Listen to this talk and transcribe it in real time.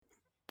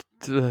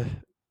T-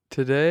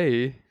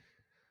 Today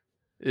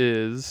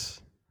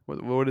is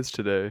what is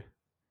today?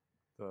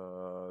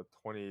 The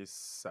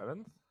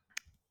 27th?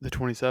 The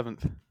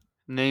 27th.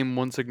 Name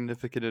one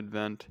significant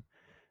event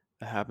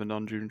that happened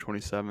on June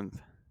 27th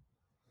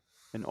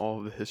in all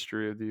of the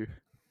history of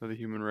the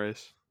human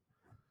race.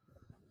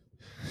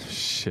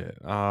 Shit.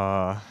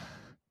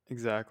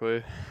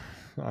 Exactly.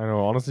 I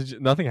know. Honestly,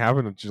 nothing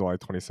happened on July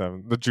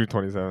 27th. The June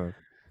 27th.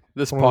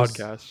 This It's one of those.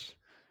 podcast.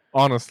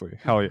 Honestly,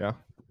 hell yeah.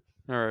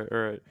 All right, all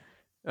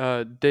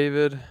right.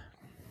 David,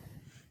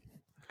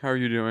 how are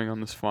you doing on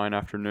this fine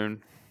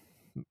afternoon?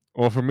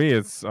 Well, for me,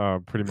 it's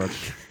pretty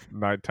much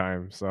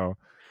nighttime. So,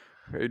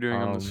 How are you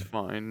doing on this um,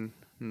 fine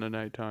in the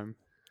nighttime?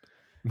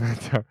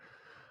 nighttime.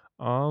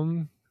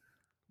 um,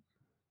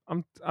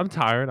 I'm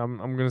tired. I'm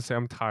gonna say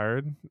I'm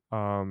tired.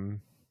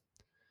 Um,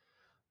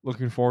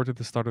 Looking forward to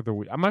the start of the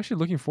week. I'm actually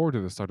looking forward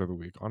to the start of the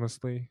week.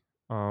 Honestly,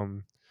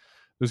 um,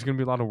 there's gonna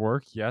be a lot of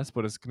work, yes,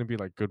 but it's gonna be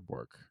like good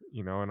work,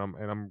 and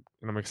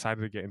I'm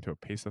excited to get into a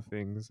pace of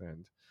things,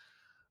 and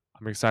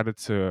I'm excited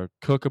to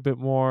cook a bit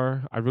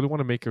more. I really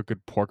want to make a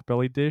good pork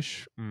belly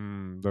dish.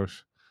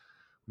 Those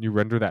when you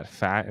render that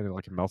fat and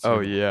it melts in Oh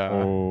your mouth. yeah.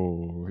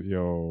 Oh,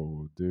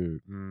 yo,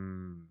 dude.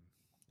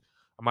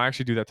 I might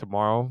actually do that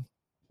tomorrow.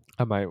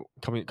 I might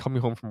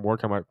coming home from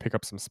work. I might pick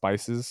up some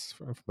spices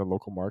from the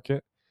local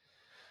market.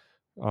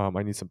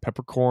 I need some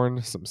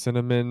peppercorn, some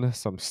cinnamon,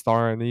 some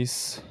star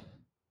anise.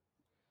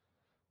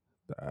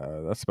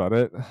 That's about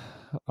it.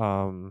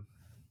 Um,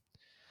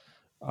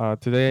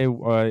 Today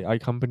I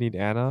accompanied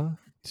Anna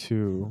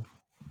to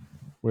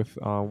with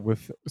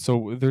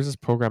so there's this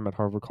program at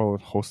Harvard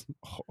called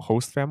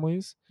host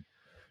families,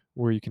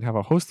 where you can have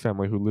a host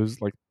family who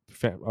lives like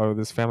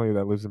this family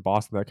that lives in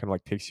Boston that kind of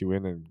like takes you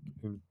in and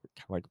kind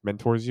of like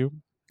mentors you.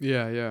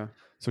 Yeah, yeah.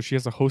 So she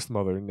has a host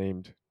mother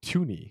named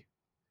Toonie,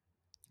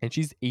 and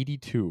she's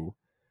 82,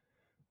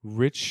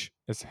 rich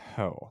as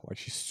hell. Like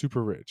she's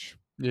super rich.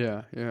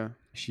 Yeah, yeah.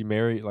 She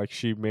married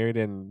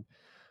and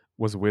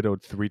was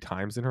widowed 3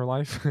 times in her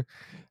life,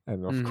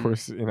 and of Mhm.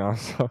 course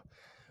so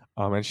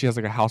and she has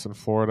like a house in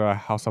Florida, a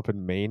house up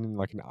in Maine, and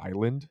like an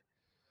island.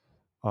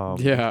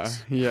 Yeah,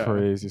 Just yeah.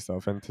 crazy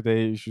stuff. And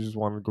today she just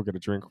wanted to go get a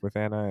drink with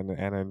Anna, and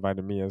Anna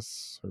invited me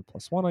as her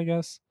plus one, I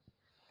guess.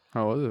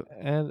 How was it?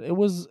 And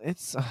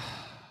it's.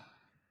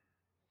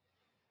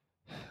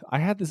 I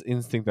had this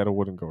instinct that it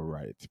wouldn't go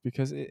right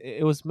because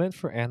it was meant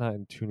for Anna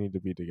and Toonie to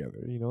be together,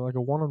 like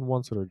a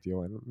one-on-one sort of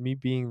deal. And me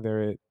being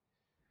there,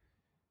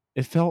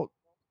 it felt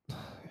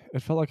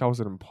it felt like I was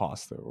an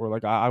imposter, or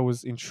like I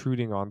was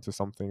intruding onto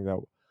something that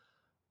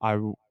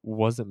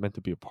wasn't meant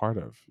to be a part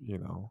of. Did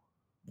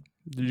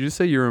you just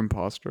say you're an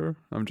imposter?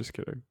 I'm just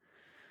kidding.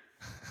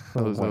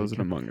 That Oh was that my was an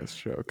god. Among Us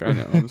joke. I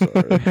know. I'm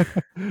sorry.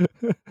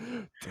 Well,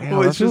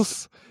 Damn, that it's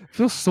just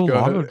feels so go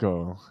long ahead.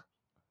 ago.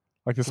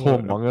 Like this whole What?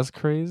 Among Us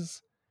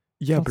craze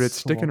Yeah, felt but it's so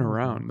sticking long ago.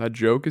 around. That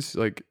joke is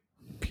like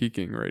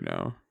peaking right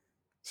now.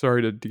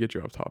 Sorry to get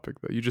you off topic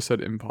though. You just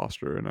said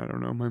imposter, and I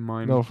don't know. My No,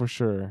 mind for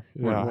sure.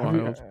 went Yeah.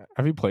 wild.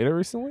 Have you played it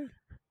recently?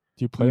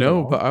 Do you play it at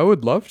No, but all? I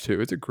would love to.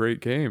 It's a great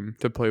game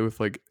to play with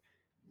like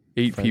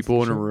eight Friends and people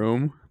in a shit.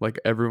 room. Like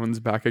everyone's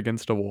back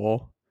against a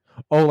wall.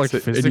 Oh, like So,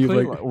 and you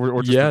physically, like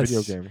or just a video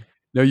yes. game?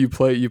 No, you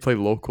play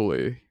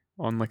locally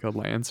on like a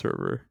LAN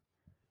server.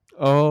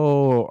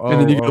 Oh,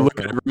 And then you get to oh, look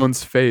at okay.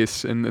 everyone's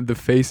face, and the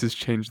faces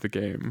change the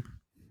game.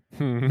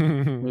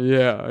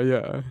 Yeah,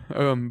 yeah.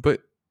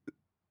 But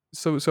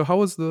so how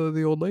was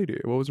the old lady?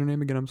 What was her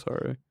name again? I'm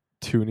sorry.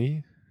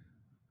 Toonie.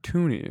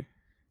 Toonie.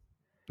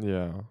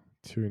 Yeah,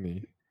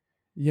 Toonie.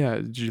 Yeah,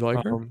 did you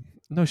like her?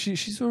 No,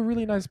 she's a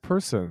really nice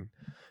person.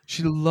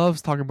 She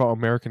loves talking about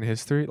American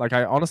history. Like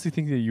I honestly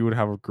think that you would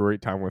have a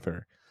great time with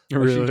her.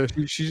 Like Really?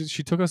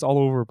 she took us all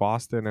over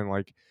Boston and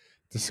like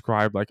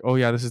described like, oh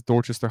yeah, this is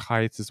Dorchester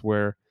Heights. It's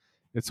where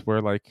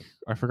like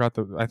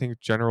I think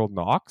General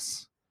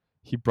Knox,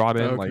 he brought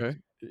in like Okay.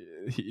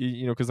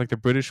 because like the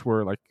British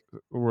were like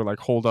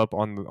holed up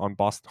on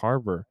Boston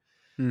Harbor,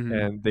 Mhm.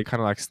 and they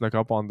kind of like snuck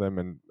up on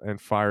them and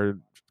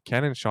fired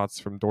cannon shots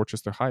from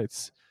Dorchester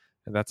Heights,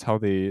 and that's how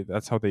the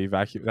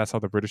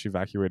British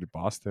evacuated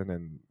Boston,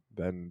 and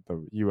then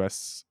the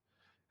U.S.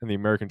 and the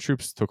American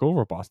troops took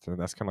over Boston,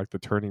 and that's kind of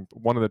like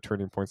one of the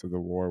turning points of the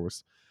war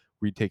was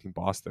retaking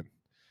Boston,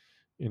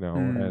 and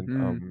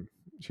Mhm.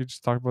 she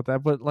just talked about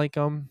that, but like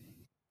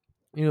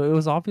it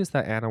was obvious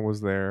that Anna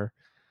was there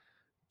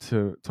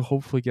to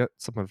hopefully get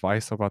some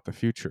advice about the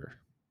future,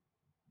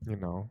 you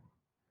know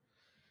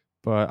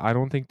but I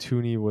don't think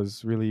Toonie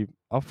was really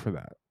up for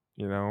that.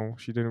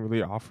 She didn't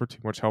really offer too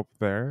much help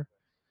there,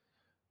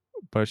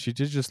 but she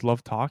did just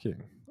love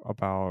talking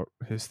about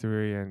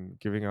history and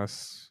giving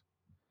us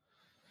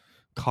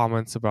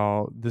comments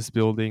about this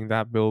building,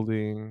 that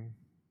building,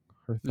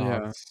 her Yeah.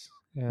 thoughts.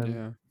 And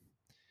Yeah.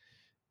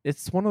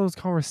 it's one of those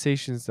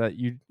conversations that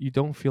you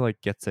don't feel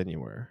like gets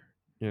anywhere,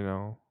 you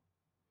know.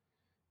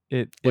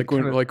 It Like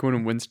when kind of like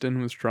when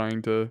Winston was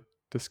trying to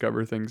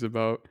discover things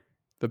about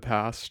the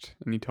past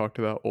and he talked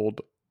to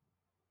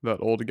that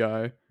old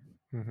guy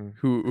hmm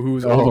who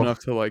was old Oh, enough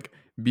to like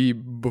be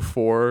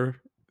before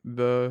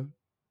the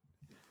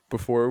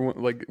before,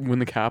 like when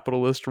the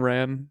capitalist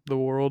ran the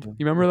world.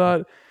 You remember Mhm.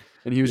 that?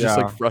 And he was just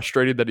like Yeah,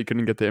 frustrated that he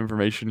couldn't get the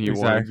information he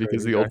wanted exactly,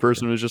 because the old exactly.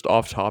 person was just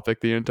off topic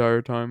the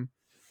entire time.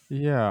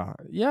 Yeah,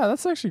 yeah,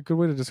 that's actually a good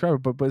way to describe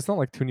it. But it's not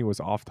like Toonie was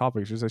off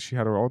topic. It's just that she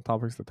had her own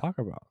topics to talk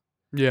about.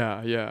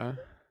 Yeah, yeah.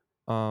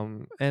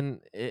 And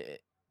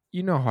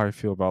you know how I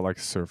feel about like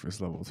surface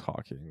level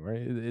talking,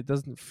 right? It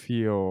doesn't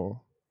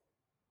feel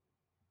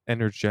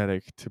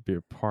energetic to be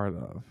a part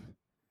of.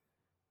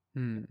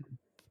 Hmm.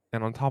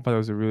 And on top of that, it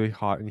was a really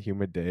hot and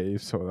humid day,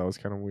 so that was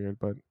kind of weird.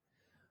 But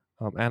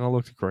Anna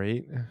looked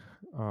great,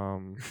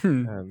 and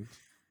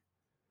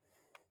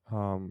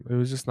it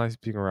was just nice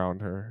being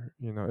around her.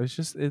 You know, it's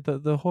just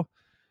the whole.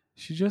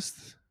 She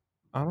just,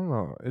 I don't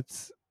know.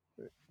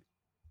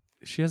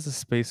 She has a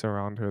space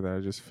around her that I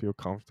just feel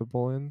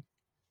comfortable in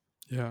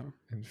Yeah.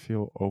 and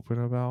feel open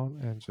about,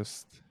 and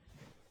just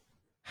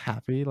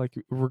happy. Like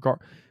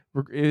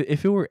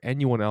if it were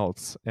anyone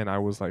else and I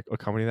was like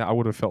accompanying that, I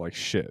would have felt like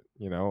shit.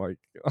 You know, like,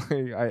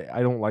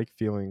 I don't like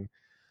feeling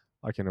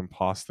like an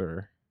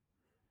imposter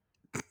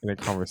in a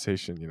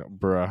conversation. You know,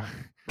 bruh.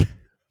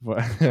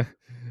 But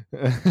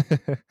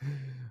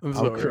I'm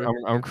sorry.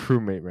 I'm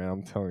crewmate, man.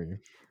 I'm telling you.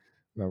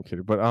 No, I'm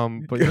kidding. But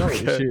no,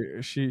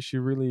 Okay. she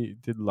really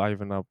did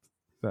liven up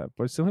that,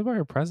 but simply by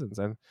her presence.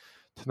 And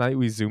tonight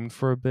we zoomed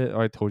for a bit. Oh,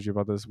 I told you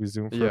about this. We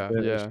zoomed for a Yeah, bit,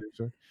 and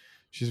yeah.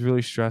 she's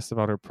really stressed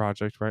about her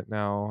project right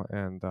now,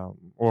 and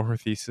or her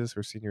thesis,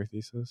 her senior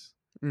thesis,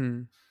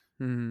 Mm.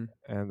 Mm.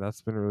 and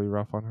that's been really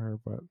rough on her.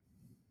 But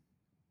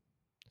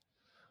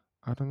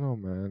I don't know,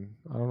 man.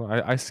 I don't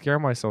know. I scare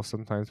myself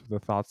sometimes with the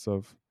thoughts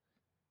of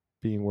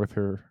being with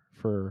her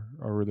for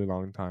a really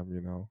long time.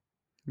 You know,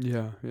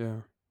 Yeah,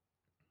 yeah.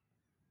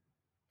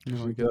 'cause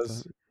No, I get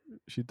that.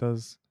 she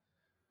does,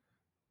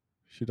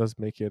 she does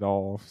make it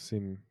all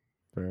seem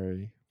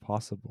very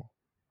possible.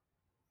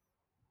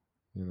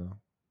 You know.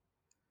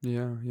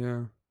 Yeah,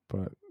 yeah.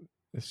 But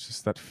it's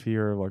just that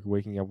fear of like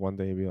waking up one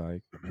day and be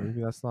like,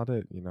 maybe that's not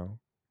it, you know?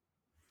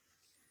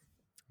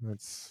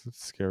 It's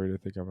scary to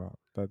think about.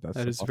 That's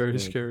That a is very possibility.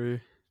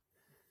 scary.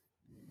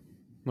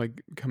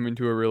 Like coming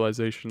to a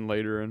realization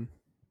later in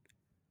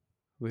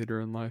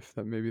life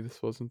that maybe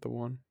this wasn't the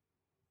one.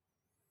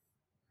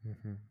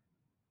 Hmm.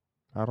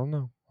 I don't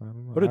know. I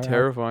don't know. What a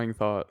terrifying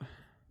thought.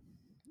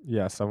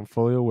 Yes, I'm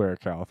fully aware,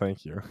 Cal.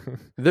 Thank you.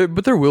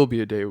 But there will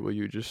be a day where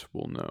you just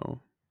will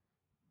know.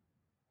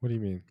 What do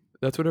you mean?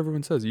 That's what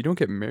everyone says. You don't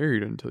get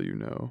married until you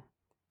know.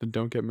 Then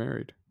don't get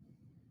married,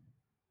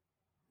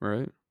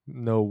 right?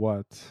 Know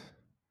what?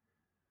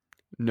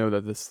 Know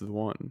that this is the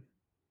one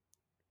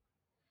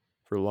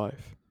for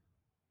life.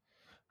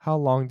 How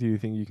long do you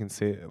think you can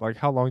say like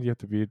how long do you have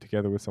to be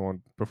together with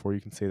someone before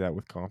you can say that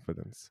with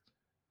confidence?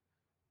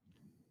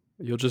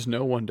 You'll just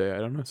know one day. I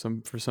don't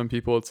know. For some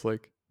people it's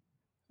like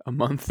a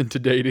month into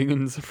dating,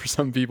 and for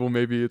some people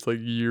maybe it's like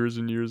years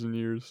and years and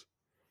years.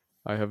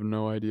 I have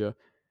no idea.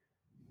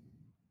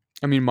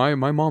 I mean, my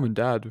mom and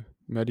dad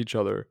met each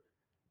other,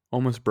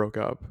 almost broke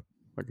up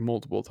like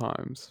multiple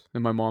times,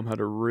 and my mom had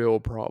a real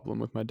problem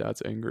with my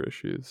dad's anger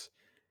issues.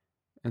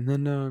 And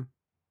then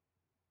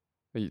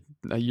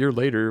a year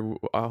later,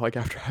 like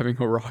after having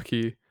a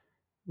rocky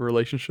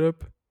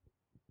relationship,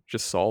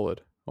 just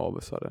solid all of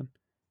a sudden.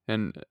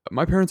 And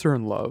my parents are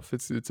in love.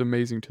 It's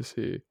amazing to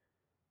see.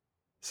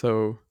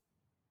 So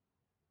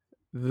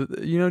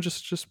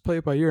just play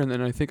it by ear, and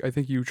then I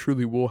think you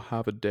truly will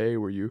have a day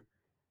where you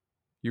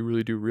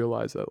really do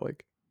realize that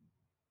like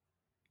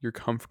you're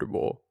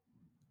comfortable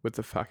with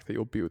the fact that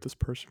you'll be with this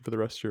person for the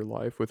rest of your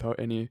life without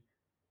any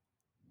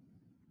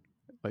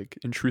like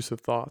intrusive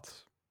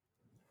thoughts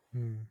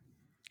Hmm.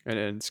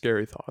 and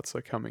scary thoughts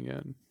like coming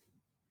in.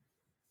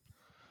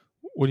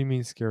 What do you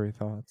mean scary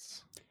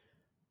thoughts?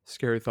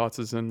 Scary thoughts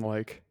is in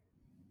like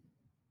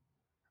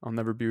I'll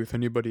never be with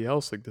anybody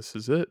else. Like this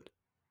is it.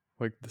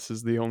 Like this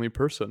is the only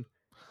person.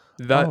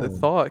 That Oh.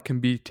 thought can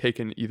be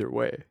taken either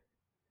way.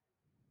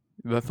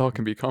 That thought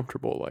can be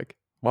comfortable. Like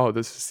wow,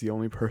 this is the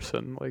only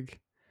person. Like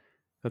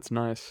that's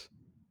nice.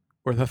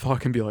 Or that thought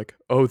can be like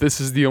oh,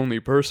 this is the only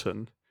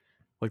person.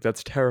 Like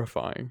that's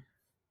terrifying.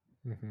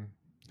 Mm-hmm.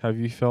 Have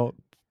you felt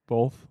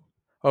both?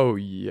 Oh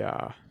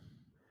yeah,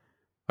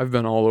 I've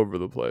been all over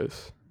the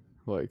place.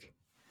 Like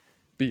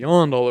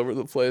beyond all over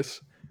the place.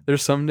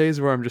 There's some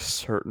days where I'm just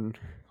certain.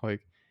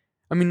 Like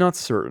I mean not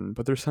certain,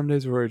 but there's some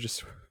days where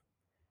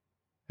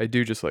I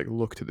do just like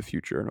look to the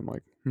future and I'm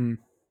like,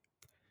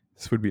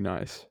 this would be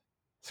nice.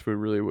 This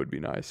would be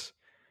nice.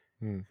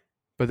 Hmm.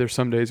 But there's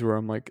some days where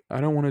I'm like, I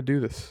don't want to do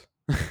this.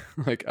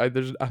 Like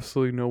there's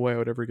absolutely no way I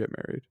would ever get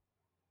married.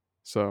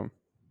 So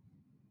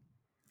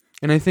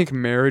and I think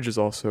marriage is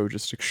also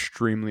just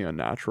extremely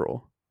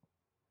unnatural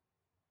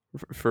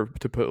for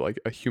to put like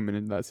a human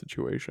in that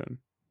situation.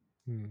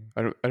 Hmm.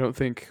 I don't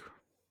think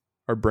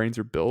our brains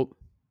are built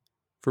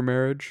for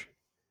marriage.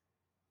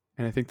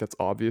 And I think that's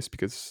obvious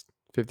because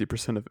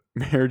 50% of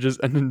marriages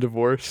end in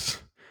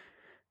divorce.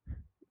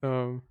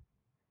 Um,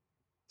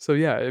 so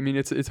yeah, I mean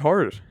it's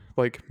hard.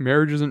 Like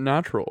marriage isn't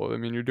natural. I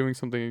mean you're doing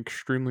something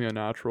extremely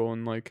unnatural,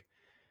 and like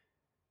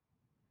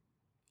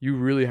you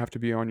really have to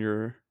be on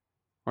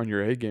on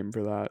your A game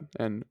for that.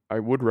 And I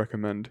would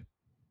recommend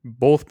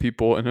both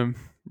people in a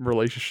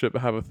relationship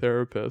have a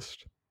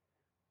therapist.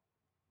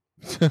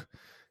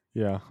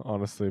 Yeah,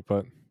 honestly,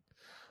 but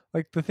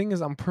like the thing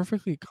is, I'm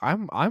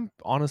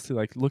honestly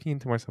like looking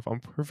into myself. I'm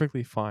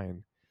perfectly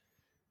fine.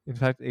 In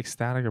fact,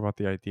 ecstatic about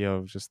the idea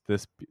of just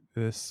this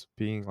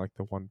being like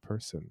the one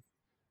person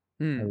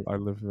Hmm. I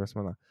live the rest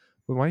of my life.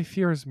 But my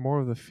fear is more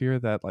of the fear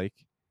that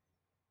like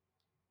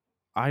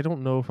I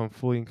don't know if I'm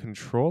fully in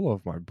control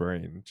of my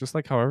brain, just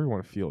like how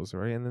everyone feels,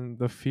 right? And then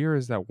the fear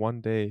is that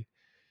one day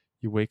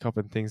you wake up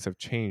and things have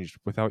changed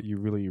without you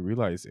really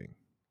realizing.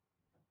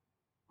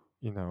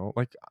 You know,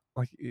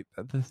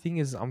 the thing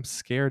is, I'm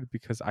scared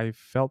because I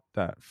felt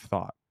that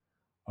thought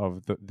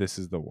of this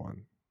is the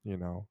one. You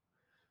know,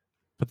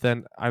 but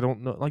then I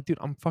don't know. Like, dude,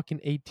 I'm fucking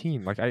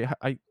 18. Like,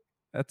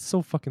 that's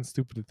so fucking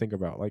stupid to think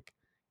about. Like,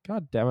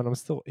 god damn it, I'm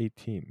still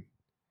 18.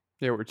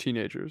 Yeah, we're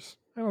teenagers.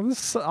 I know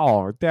this.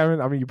 Oh, damn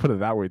it. I mean, you put it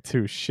that way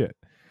too. Shit.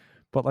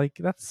 But like,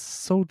 that's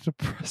so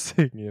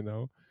depressing, you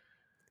know.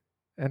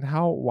 And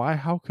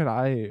how could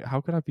I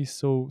be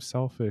so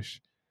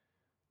selfish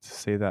to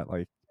say that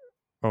like,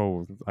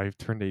 oh, I've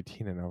turned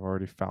 18 and I've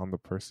already found the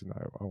person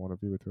I want to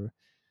be with her.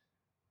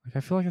 Like, I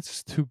feel like it's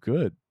just too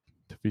good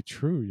to be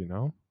true, you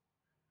know.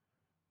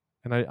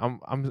 And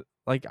I'm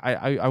like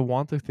I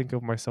want to think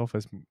of myself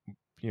as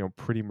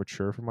pretty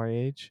mature for my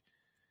age,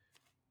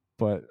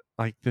 but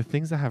like the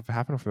things that have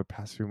happened for the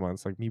past few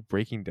months, like me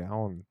breaking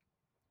down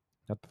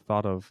at the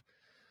thought of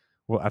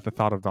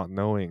not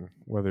knowing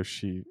whether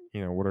she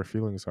what her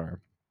feelings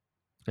are,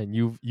 and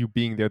you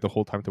being there the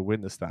whole time to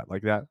witness that,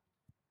 like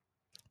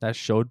that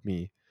showed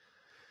me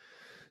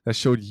that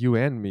showed you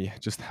and me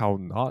just how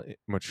not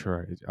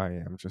mature I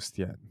am just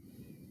yet,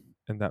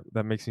 and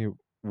that makes me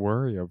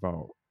worry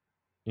about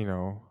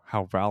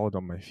how valid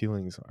my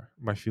feelings are,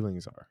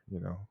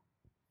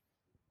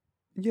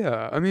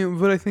 Yeah, I mean,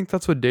 but I think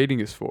that's what dating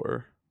is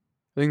for.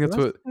 I think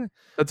but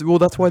that's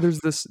what that's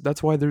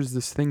why there's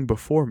this thing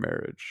before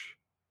marriage.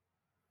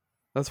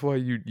 That's why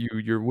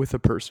you're with a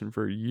person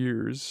for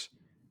years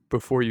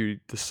before you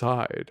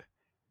decide.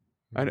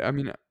 I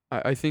mean,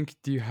 I think,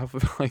 do you have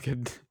like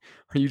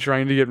are you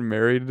trying to get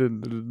married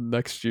in the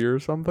next year or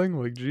something?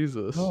 Like,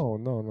 Jesus.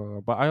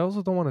 no, but I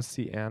also don't want to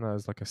see Anna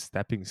as like a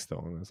stepping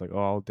stone. It's like,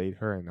 oh, I'll date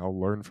her and I'll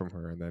learn from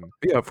her, and then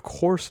Yeah, of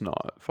course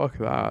not. Fuck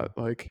that.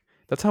 Like,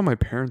 that's how my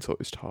parents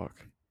always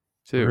talk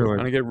too. really,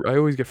 And I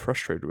always get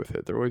frustrated with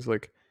it. They're always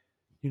like,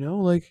 you know,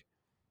 like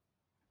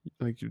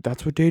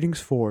that's what dating's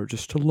for,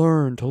 just to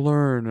learn, to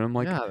learn. And I'm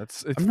like, yeah,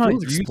 it I'm not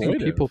feels using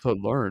exploitive. people to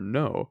learn.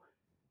 No.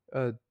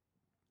 Uh,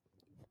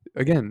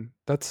 again,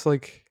 that's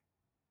like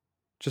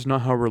just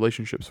not how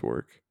relationships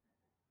work.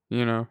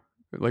 You know,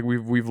 like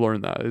we've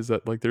learned that is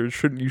that like you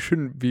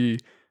shouldn't be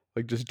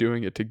like just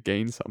doing it to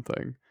gain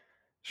something.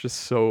 It's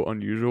just so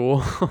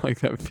unusual,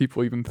 like that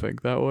people even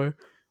think that way.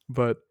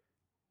 But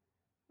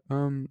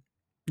um,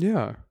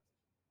 yeah,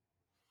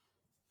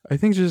 I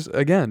think just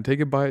again take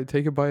it by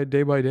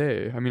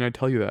day. I mean, I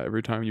tell you that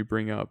every time you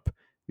bring up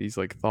these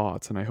like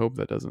thoughts, and I hope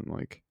that doesn't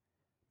like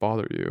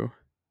bother you.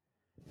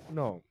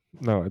 No,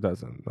 no, it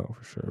doesn't. No,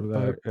 for sure. But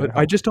That it but helps.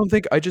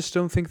 I just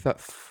don't think that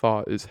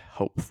thought is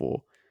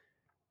helpful.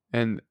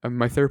 And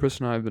my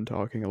therapist and I have been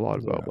talking a lot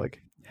about Yeah.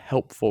 like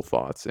helpful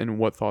thoughts and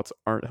what thoughts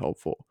aren't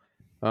helpful.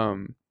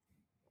 Um,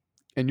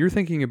 and you're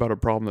thinking about a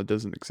problem that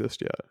doesn't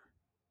exist yet,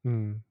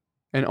 Mm,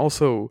 and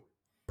also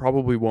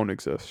probably won't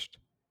exist.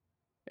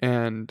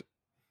 And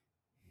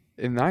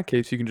in that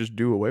case, you can just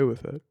do away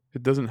with it.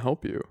 It doesn't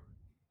help you.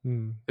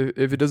 mm,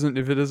 If it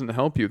doesn't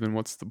help you, then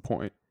what's the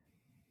point?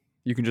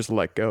 You can just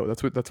let go.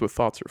 That's what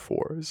thoughts are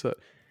for. Is that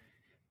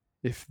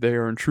if they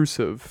are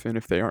intrusive and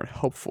if they aren't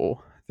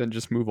helpful, then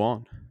just move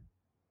on.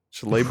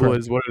 Just label it right.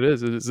 as what it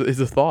is. It's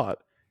a thought,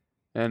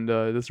 and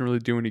it doesn't really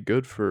do any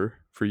good for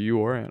you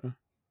or Anna,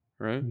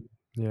 right? Mm,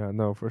 yeah,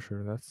 no, for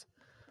sure. That's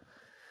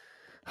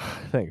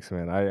thanks,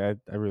 man. I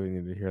really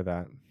need to hear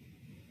that.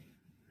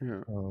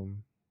 Yeah. Um,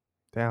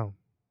 down.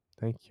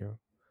 Thank you.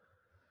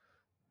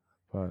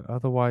 But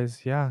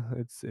otherwise, yeah,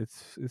 it's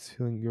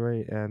feeling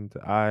great, and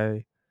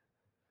I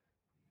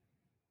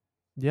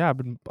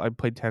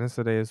played tennis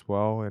today as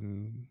well,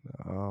 and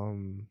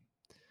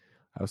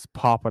I was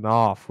popping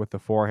off with the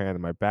forehand,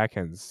 and my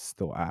backhand's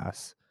still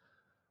ass.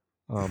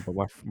 But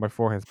my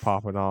forehand's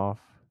popping off.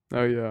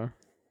 Oh yeah.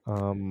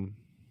 Um,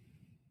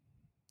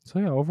 so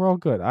yeah, overall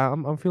good.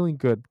 I'm feeling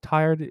good.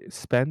 Tired,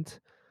 spent,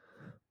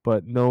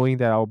 but knowing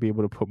that I'll be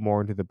able to put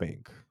more into the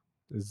bank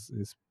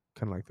is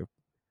kind of like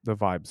the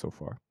vibe so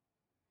far.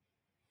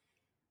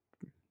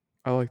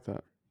 I like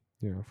that.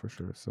 Yeah, for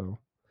sure. So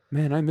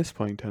Man, I miss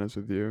playing tennis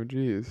with you.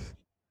 Jeez.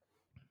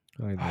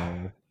 I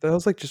know. That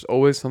was like just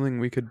always something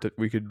we could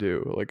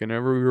do. Like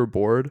whenever we were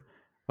bored,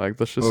 like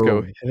let's just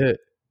go Boom. hit.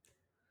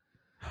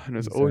 And it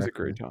was always a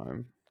Exactly. great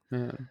time.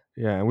 Man.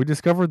 Yeah, and we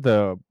discovered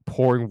the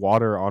pouring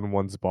water on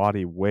one's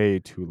body way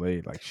too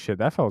late. Like shit,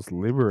 that felt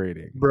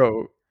liberating.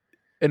 Bro,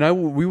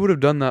 and we would have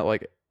done that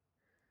like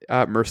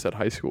at Merced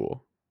High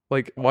School.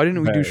 Like why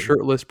didn't we do Bang.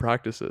 shirtless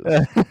practices?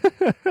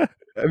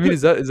 I mean,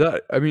 is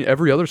that? I mean,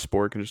 every other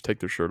sport can just take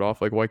their shirt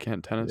off. Like, why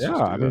can't tennis Yeah,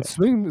 just I do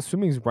mean, that?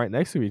 swimming's right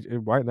next to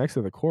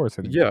the course,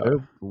 and Yeah,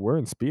 we're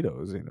in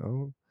speedos, you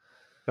know.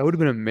 that would have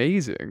been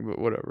amazing. But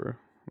whatever.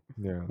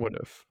 Yeah, What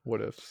if?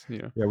 What ifs?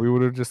 yeah, we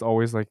would have just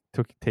always like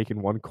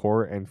taken one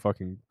court and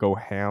fucking go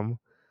ham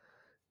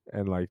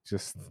and like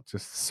just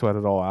sweat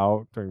it all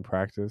out during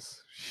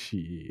practice.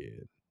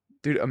 Shit,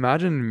 Dude,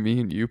 imagine me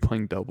and you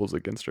playing doubles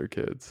against our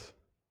kids.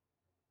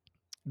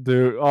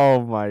 dude.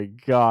 Oh my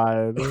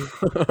god,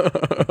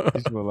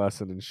 teach them a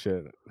lesson and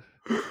shit.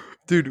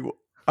 Dude,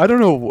 I don't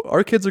know.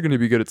 Our kids are going to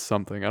be good at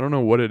something. I don't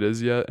know what it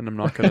is yet, and I'm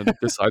not going to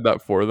decide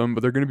that for them,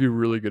 but they're going to be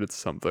really good at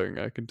something.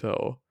 I can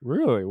tell.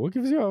 Really, what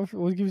gives you off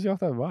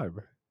that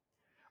vibe?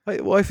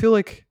 I feel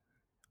like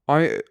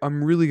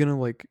I'm really going to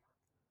like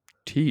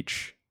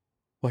teach.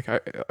 Like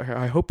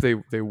I hope they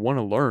want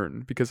to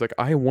learn because like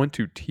I want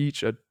to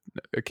teach a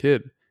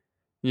kid,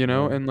 you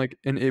know, Right, and like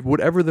and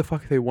whatever the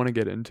fuck they want to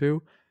get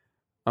into,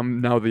 I'm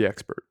now the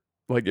expert.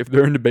 Like if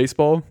they're into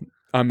baseball,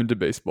 I'm into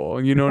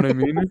baseball. You know what I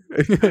mean?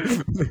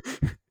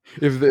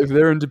 If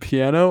they're into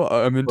piano,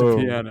 I'm into boom.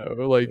 piano.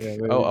 Yeah, Like there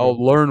you I'll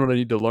go. learn what I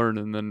need to learn,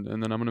 and then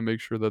I'm gonna make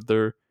sure that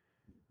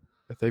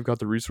they've got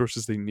the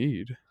resources they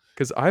need.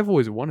 Because I've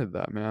always wanted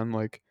that, man.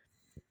 Like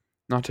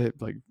not to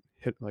like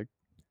hit like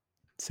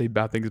say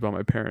bad things about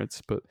my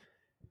parents, but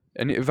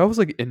and if I was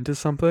like into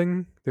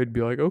something, they'd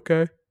be like,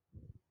 okay,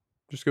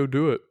 just go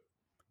do it.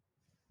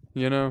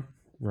 You know?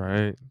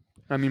 Right.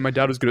 I mean, my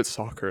dad was good at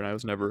soccer, and I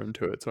was never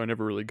into it, so I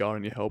never really got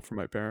any help from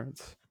my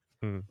parents.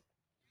 Mm,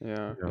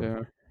 Yeah, yeah. yeah.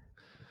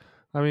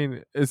 I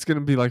mean, it's gonna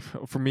be like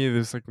for me,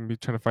 there's like gonna be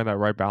trying to find that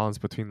right balance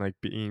between like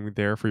being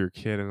there for your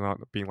kid and not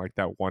being like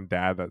that one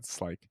dad that's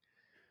like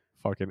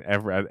fucking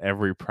at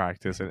every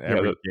practice and Yeah,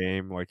 every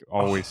game, like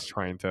always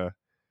trying to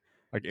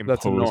like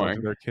that's impose onto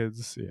annoying. their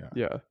kids. Yeah.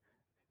 Yeah,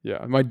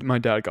 yeah. My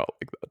dad got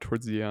like that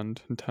towards the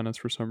end in tennis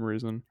for some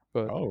reason,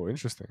 but Oh,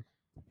 interesting.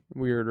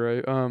 weird,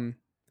 right?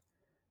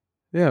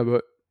 Yeah,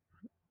 but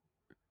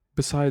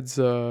besides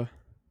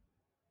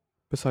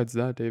besides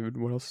that, David,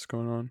 what else is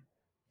going on?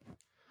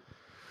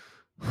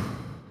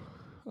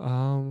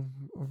 I'm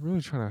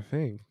really trying to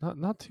think.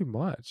 Not too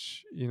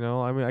much. You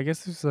know, I mean, I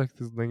guess there's like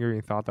this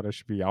lingering thought that I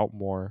should be out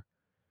more,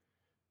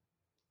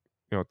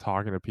 you know,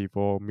 talking to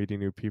people, meeting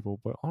new people.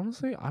 But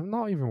honestly, I'm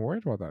not even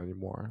worried about that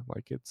anymore.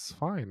 Like it's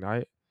fine.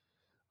 I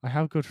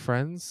have good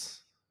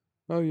friends,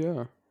 Oh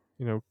yeah,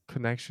 you know,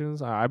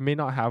 connections. I may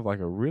not have like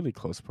a really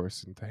close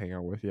person to hang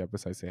out with yet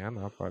besides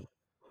Anna, but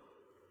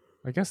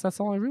I guess that's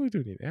all I really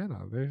do need.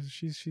 Anna.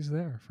 She's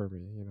there for me,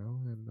 you know,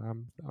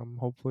 and I'm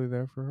hopefully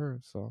there for her.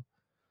 So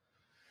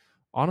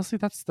honestly,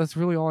 that's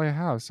really all I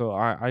have. So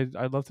I'd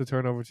love to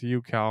turn over to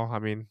you, Cal. I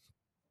mean,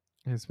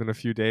 it's been a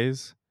few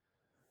days.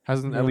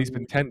 Hasn't at yeah, least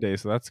been 10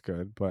 days, so that's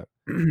good. But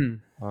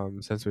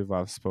since we've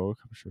last spoke,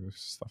 I'm sure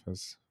there's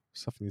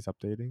stuff needs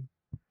updating.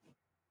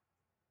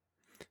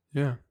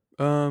 yeah.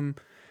 Um,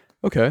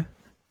 okay.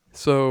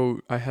 So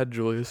I had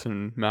Julius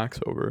and Max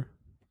over.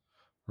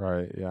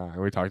 Right, yeah.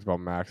 And we talked about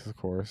Max, of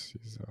course.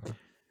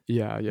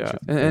 Yeah, He yeah,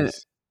 should be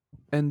nice.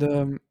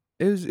 and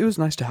it was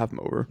nice to have him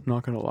over.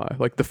 Not gonna lie,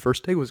 like the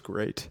first day was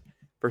great.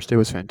 First day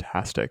was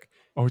fantastic.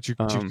 Oh, did you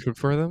Um, cook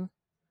for them?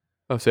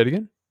 oh, say it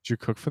again. Did you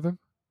cook for them?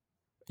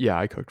 Yeah,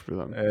 I cooked for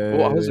them.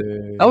 Well,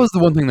 that Hey. was the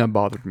one thing that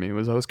bothered me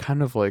was I was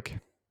kind of like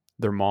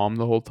their mom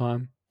the whole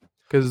time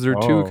because they're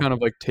two Oh, kind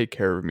of like take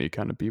care of me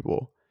kind of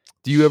people.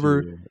 Do you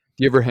ever shit.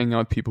 do you ever hang out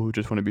with people who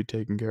just want to be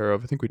taken care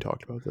of? I think we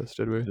talked about this,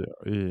 did we?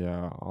 Yeah,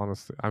 yeah.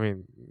 Honestly, I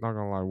mean, not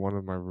gonna lie, one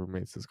of my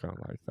roommates is kind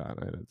of like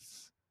that, and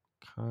it's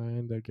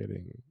kind of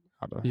getting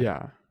out of hand.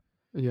 Yeah,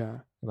 yeah,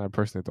 And I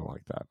personally don't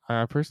like that.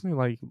 I personally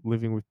like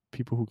living with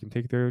people who can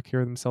take care of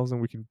themselves, and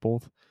we can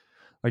both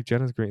like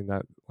Jenna's great in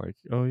that. Like,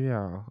 oh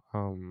yeah,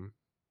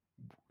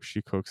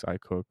 she cooks, I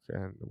cook,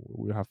 and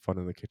we have fun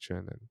in the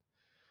kitchen.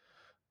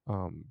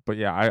 And but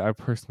yeah, I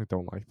personally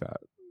don't like that,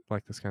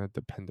 like this kind of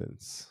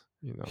dependence.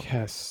 You know,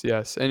 yes,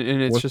 yes, and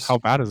it's how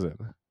just bad is it?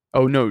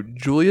 oh no,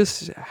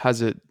 Julius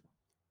has it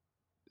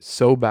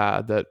so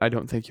bad that I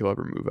don't think he'll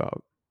ever move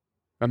out.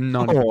 I'm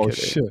not even Oh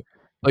kidding. shit!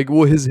 Like,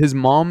 well, his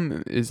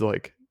mom is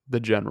like the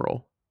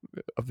general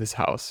of this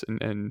house,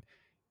 and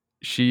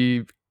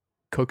she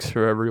cooks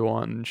for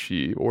everyone.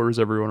 She orders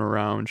everyone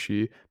around.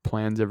 She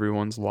plans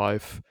everyone's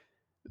life.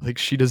 Like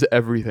she does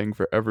everything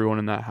for everyone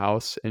in that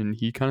house, and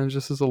he kind of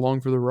just is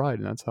along for the ride,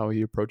 and that's how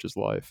he approaches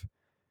life.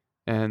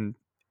 And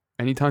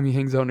anytime he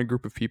hangs out in a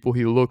group of people,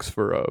 he looks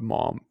for a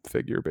mom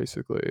figure,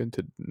 basically. And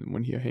to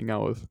when he hung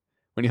out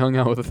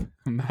with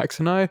Max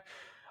and I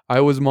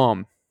was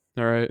mom.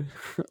 All right,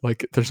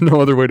 like there's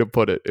no other way to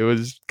put it. It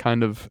was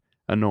kind of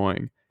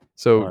annoying.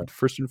 So Right,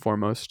 first and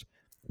foremost,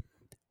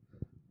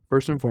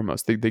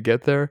 they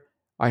get there.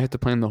 I had to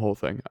plan the whole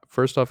thing.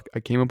 First off, I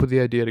came up with the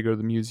idea to go to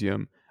the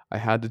museum. I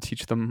had to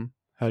teach them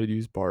how to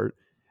use BART.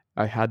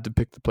 I had to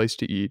pick the place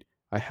to eat.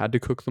 I had to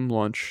cook them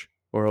lunch,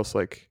 or else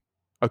like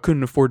I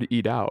couldn't afford to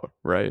eat out,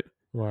 right?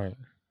 right.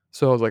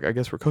 So I was like, I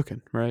guess we're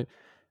cooking, right?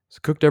 So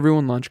cooked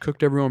everyone lunch,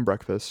 cooked everyone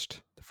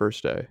breakfast the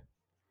first day.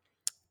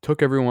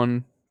 Took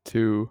everyone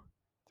to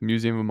the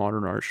Museum of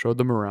Modern Art, showed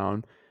them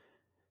around.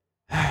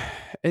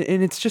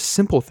 And it's just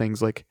simple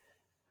things like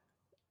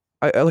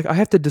I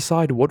have to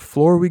decide what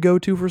floor we go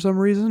to for some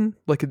reason.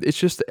 Like it's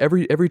just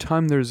every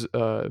time there's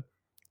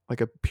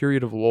like a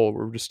period of lull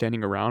where we're just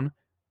standing around,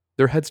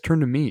 their heads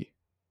turn to me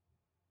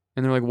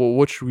and they're like, "Well,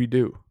 what should we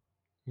do?"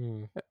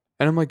 Mm.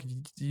 And I'm like,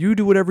 "You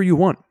do whatever you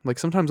want." Like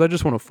sometimes I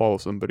just want to follow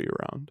somebody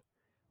around.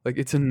 Like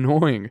it's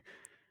annoying.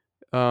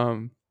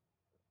 Um.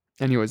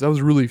 Anyways, that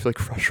was really like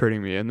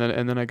frustrating me. And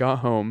then I got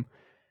home.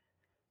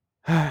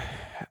 I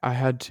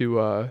had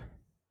to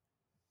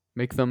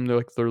make them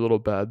like their little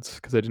beds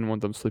because I didn't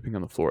want them sleeping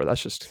on the floor.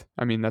 That's just,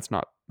 I mean, that's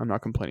not. I'm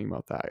not complaining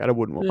about that. I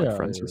wouldn't want my Yeah,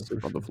 friends to yeah, for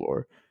sleep on the sure.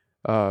 floor.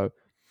 Uh,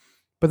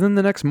 but then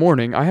the next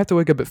morning, I have to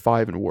wake up at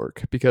 5 and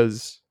work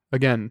because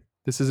again,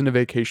 this isn't a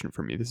vacation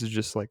for me. This is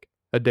just like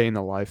a day in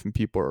the life, and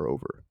people are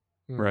over,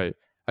 Mm. right?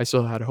 I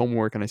still had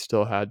homework and I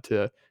still had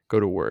to go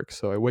to work.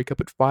 So I wake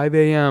up at 5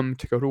 a.m.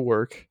 to go to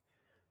work,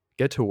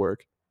 get to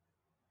work.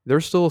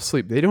 They're still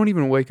asleep. They don't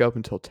even wake up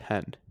until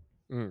 10.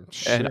 And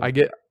Shit. I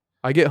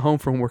get home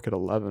from work at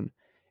 11.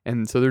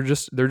 And so they're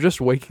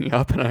just waking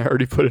up and I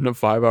already put in a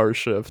 5-hour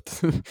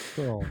shift.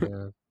 Oh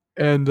man.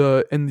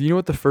 And you know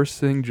what the first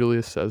thing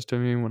Julius says to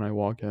me when I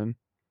walk in?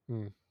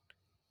 Mm.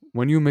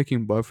 When you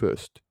making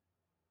breakfast?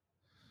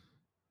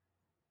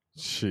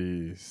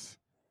 Jeez.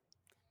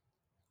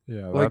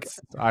 Yeah, Like that's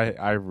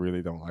I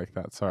really don't like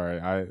that. Sorry.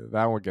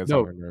 That one gets on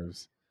no, my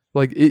nerves.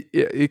 like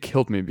it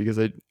killed me because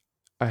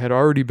I had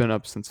already been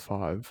up since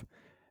 5.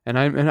 And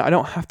I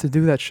don't have to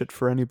do that shit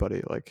for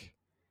anybody. Like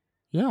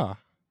Yeah.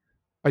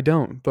 I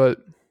don't,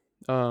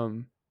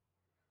 um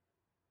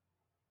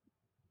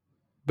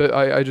but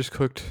I just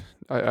cooked.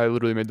 I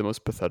literally made the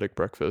most pathetic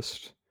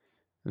breakfast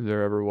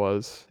there ever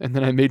was. And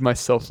then I made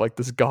myself like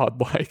this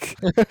godlike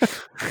What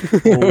breakfast.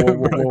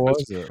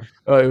 was it?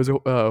 It was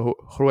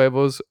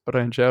huevos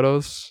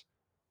rancheros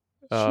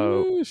uh,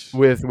 Sheesh.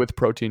 with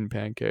protein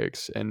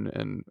pancakes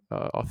and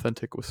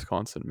authentic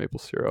Wisconsin maple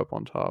syrup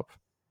on top.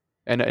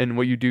 And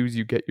what you do is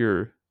you get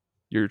your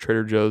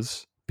Trader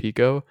Joe's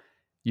pico,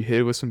 you hit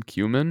it with some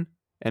cumin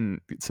and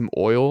some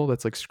oil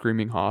that's like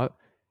screaming hot,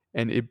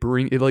 and it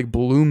like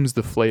blooms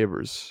the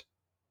flavors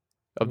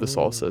of the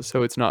salsa. Mm.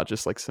 So it's not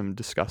just like some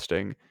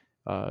disgusting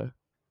uh,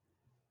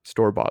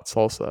 store bought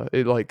salsa.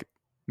 It like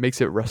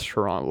makes it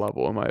restaurant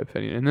level in my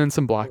opinion. And then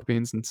some black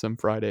beans and some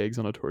fried eggs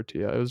on a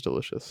tortilla. It was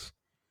delicious.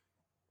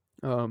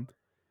 Um,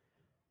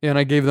 and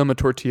I gave them a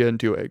tortilla and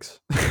 2 eggs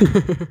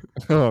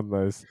Oh,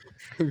 nice.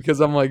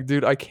 because I'm like,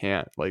 dude, I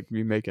can't like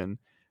be making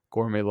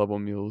gourmet level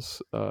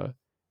meals.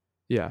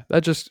 Yeah,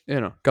 that just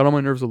got on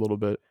my nerves a little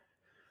bit.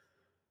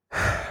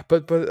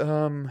 But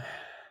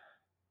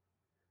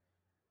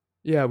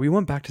yeah, we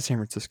went back to San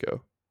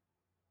Francisco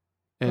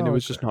and it Oh,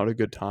 was okay. just not a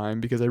good time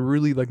because I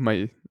really like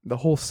the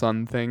whole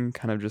sun thing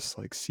kind of just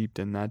like seeped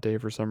in that day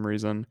for some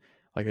reason.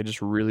 Like I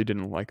just really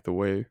didn't like the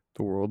way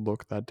the world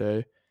looked that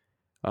day.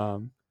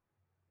 Um,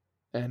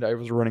 and I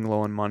was running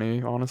low on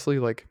money, honestly.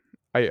 Like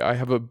I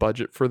have a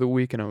budget for the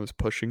week and I was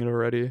pushing it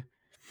already.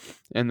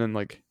 And then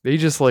like they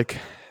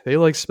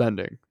like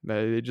spending.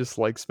 They just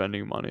like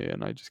spending money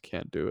and I just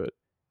can't do it.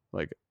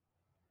 Like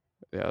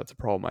yeah, that's a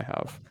problem I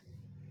have.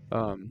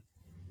 Um,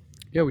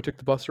 yeah, we took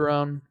the bus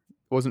around.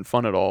 It wasn't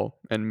fun at all,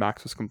 and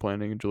Max was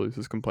complaining and Julius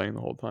was complaining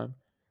the whole time.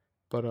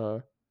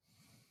 But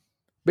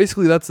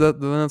basically that's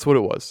what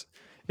it was.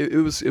 It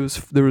was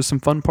there was some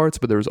fun parts,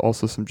 but there was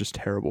also some just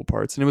terrible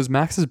parts. And it was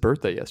Max's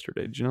birthday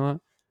yesterday. Did you know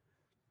that?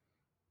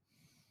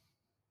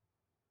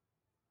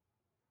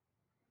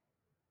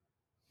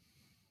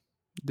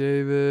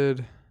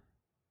 David,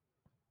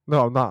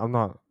 No, I'm not. I'm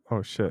not.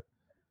 Oh shit.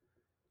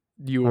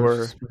 you I was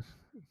were just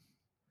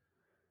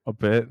a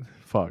bit.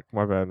 Fuck.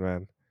 My bad,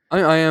 man.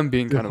 I am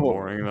being The kind of whole.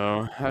 boring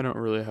though. I don't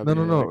really have No,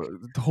 any no, like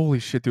no. Holy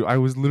shit, dude. I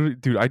was literally,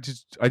 dude. I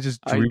just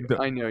dreamed.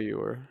 I know you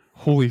were.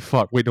 Holy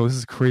fuck. Wait, no, this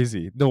is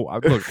crazy. No,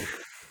 look.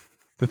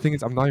 The thing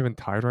is, I'm not even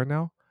tired right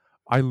now.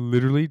 I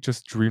literally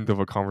just dreamed of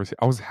a conversation.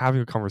 I was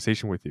having a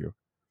conversation with you.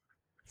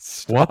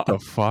 What the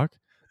Stop. fuck?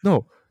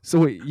 No.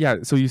 So wait, yeah.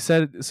 So you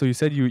said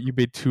you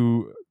made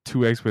two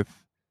eggs with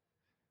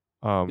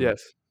um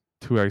Yes,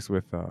 2 eggs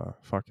with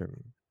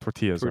fucking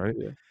tortillas, right?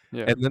 tortilla.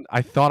 Yeah. And then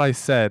I thought I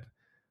said,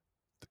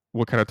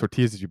 what kind of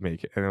tortillas did you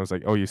make? And I was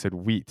like, oh, you said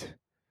wheat.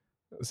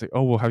 I was like,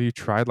 oh well, have you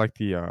tried like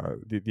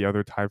the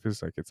other type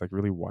is like it's like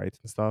really white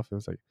and stuff. It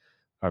was like,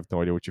 I have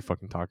no idea what you're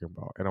fucking talking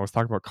about. And I was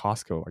talking about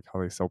Costco, like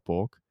how they sell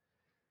bulk.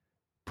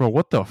 Bro,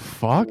 what the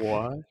fuck?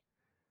 What?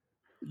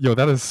 Yo,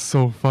 that is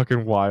so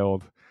fucking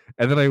wild.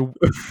 And then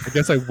I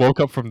guess I woke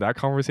up from that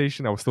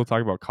conversation. I was still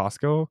talking about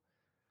Costco,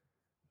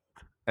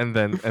 and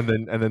then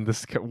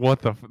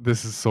what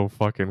this is so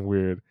fucking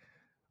weird.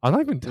 I'm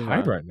not even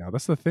tired Yeah. right now.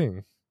 That's the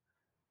thing.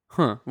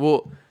 Huh.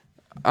 Well,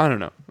 I don't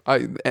know.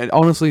 And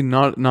honestly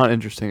not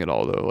interesting at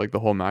all though. Like the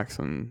whole Max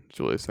and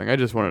Julius thing. I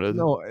just wanted to.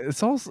 No,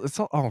 it's all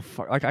oh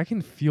fuck. Like I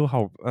can feel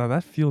how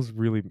that feels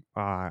really.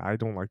 I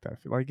don't like that.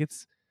 Like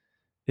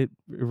it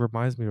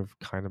reminds me of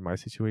kind of my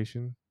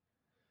situation,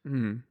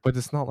 Hmm. but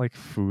it's not like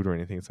food or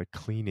anything. It's like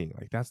cleaning.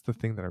 Like that's the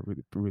thing that I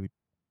really really.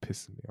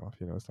 pisses me off.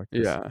 You know, it's like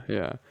this. Yeah,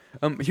 yeah.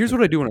 This Here's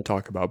what I do want to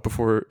talk about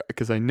before,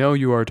 because I know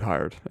you are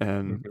tired,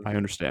 and Mhm. I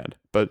understand.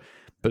 But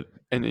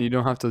and you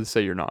don't have to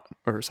say you're not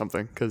or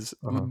something, because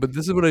Uh-huh. but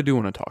this is what I do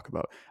want to talk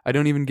about. I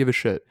don't even give a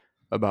shit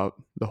about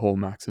the whole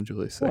Max and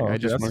Julius thing. Oh, I okay,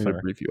 just that's wanted to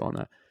fair. brief you on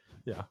that.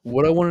 Yeah.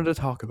 What I wanted to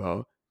talk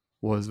about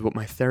was what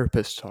my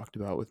therapist talked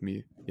about with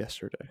me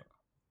yesterday.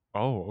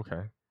 Oh,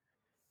 okay.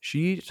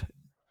 She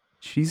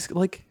she's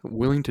like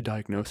willing to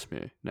diagnose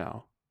me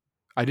now.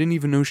 I didn't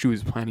even know she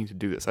was planning to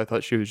do this. I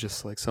thought she was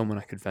just like someone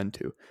I could vent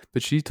to.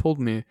 But she told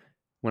me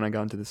when I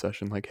got into the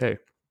session, like, hey,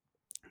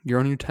 you're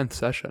on your 10th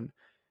session.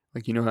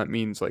 Like, that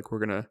means like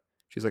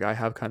she's like, I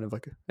have kind of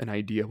like an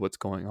idea of what's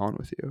going on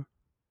with you.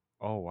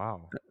 Oh,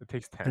 wow. It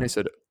takes And I 10?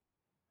 said,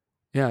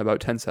 yeah, about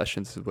 10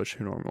 sessions is what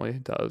she normally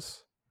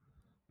does.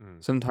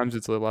 Mm. Sometimes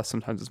it's a little less,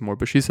 sometimes it's more.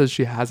 But she says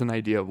she has an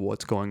idea of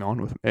what's going on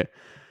with me.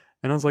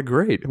 And I was like,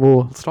 great.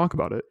 Well, let's talk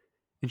about it.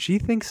 And she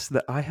thinks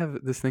that I have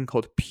this thing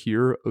called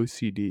pure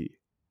OCD.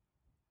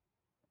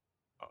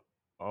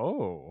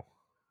 Oh.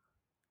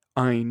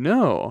 I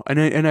know. And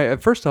I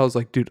at first I was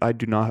like, dude, I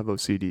do not have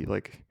OCD.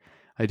 Like,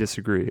 I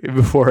disagree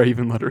before I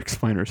even let her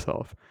explain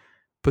herself.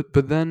 But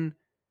then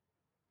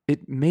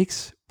it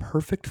makes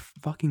perfect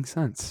fucking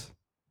sense.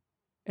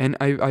 And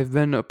I've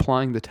been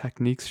applying the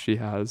techniques she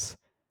has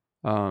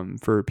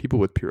for people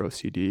with pure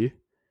OCD.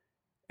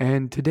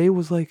 And today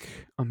was like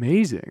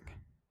amazing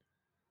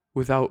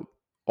without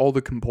all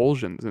the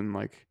compulsions and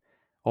like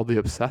all the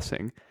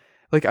obsessing.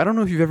 Like, I don't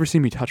know if you've ever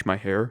seen me touch my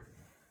hair.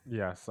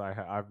 Yes,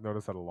 I've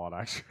noticed that a lot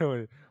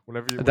actually. That's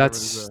Whenever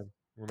there's a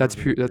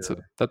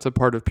mirror. that's a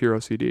part of pure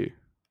OCD.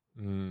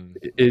 Mm.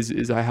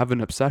 Is I have an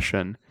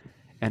obsession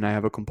and I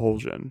have a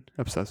compulsion,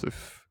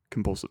 obsessive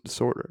compulsive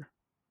disorder.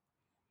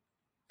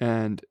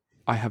 And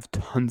I have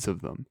tons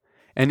of them.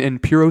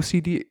 And pure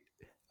OCD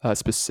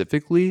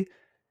specifically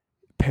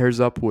pairs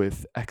up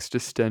with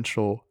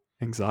existential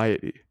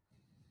anxiety.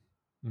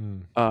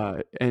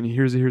 Mm. And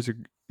here's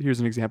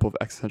an example of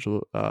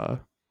existential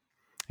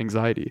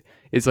anxiety.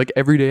 It's like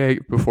every day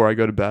before I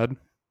go to bed,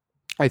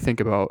 I think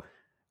about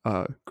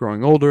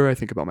growing older. I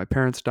think about my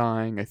parents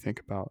dying.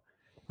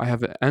 I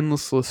have an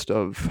endless list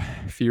of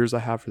fears I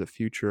have for the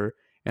future,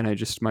 and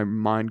my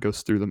mind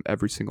goes through them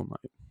every single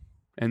night.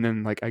 And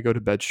then like I go to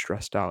bed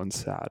stressed out and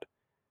sad.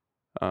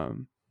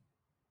 Um,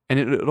 and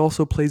it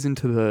also plays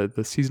into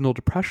the seasonal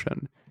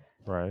depression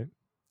Right?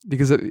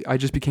 because I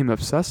just became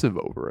obsessive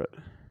over it.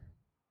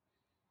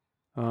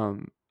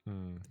 Um,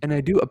 Mm. and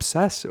I do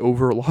obsess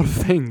over a lot of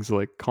things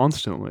like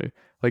constantly.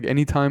 Like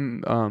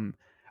anytime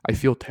I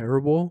feel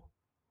terrible,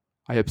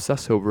 I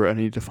obsess over it. I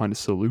need to find a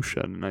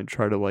solution, and I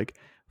try to like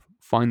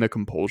find the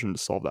compulsion to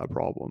solve that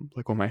problem.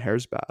 Like when my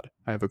hair's bad,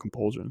 I have a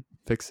compulsion,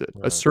 fix it a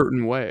Right.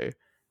 certain way.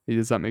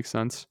 Does that make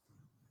sense?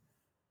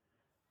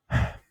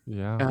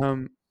 Yeah.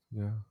 Um,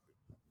 Yeah.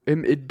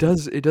 it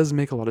does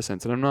make a lot of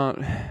sense, and I'm not.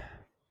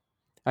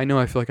 I know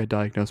I feel like I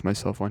diagnose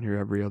myself on here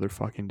every other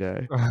fucking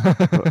day,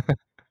 but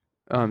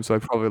so I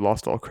probably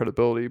lost all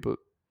credibility. But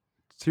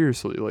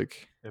seriously,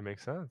 like It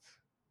makes sense.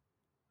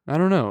 I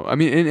don't know. I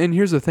mean, and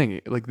here's the thing,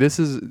 like this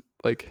is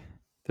like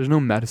there's no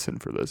medicine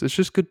for this. It's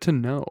just good to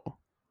know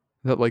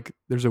that like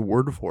there's a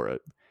word for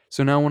it.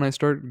 So now when I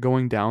start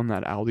going down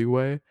that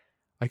alleyway,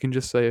 I can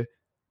just say,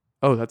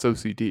 "Oh, that's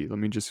OCD. Let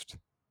me just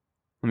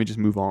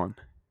move on."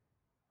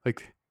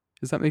 Like,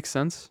 does that make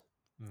sense?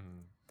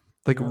 Mm.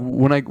 Like Yeah.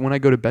 when I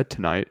go to bed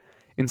tonight,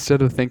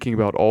 instead of thinking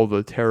about all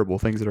the terrible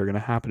things that are going to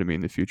happen to me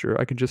in the future,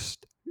 I can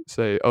just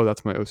say, "Oh,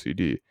 that's my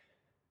OCD.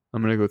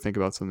 I'm going to go think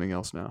about something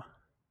else now."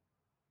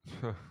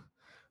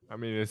 I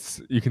mean,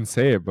 it's you can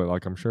say it, but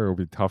like I'm sure it'll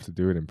be tough to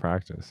do it in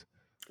practice.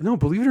 No,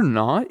 believe it or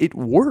not, it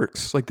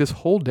works. Like this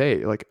whole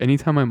day, like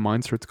anytime my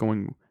mind starts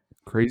going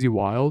crazy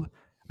wild,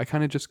 I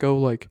kind of just go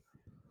like,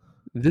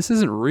 this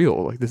isn't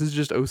real. Like this is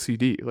just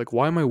OCD. Like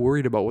why am I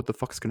worried about what the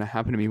fuck's going to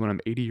happen to me when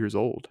I'm 80 years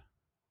old?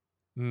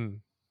 Mm.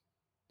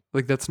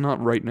 Like that's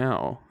not right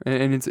now.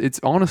 And it's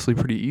honestly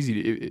pretty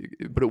easy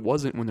but it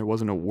wasn't when there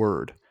wasn't a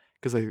word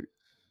because I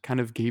kind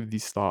of gave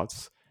these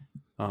thoughts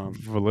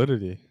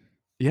Validity.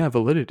 yeah,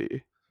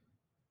 validity.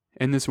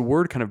 And this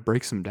word kind of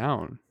breaks them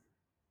down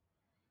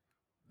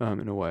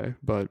in a way.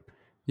 But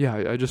yeah,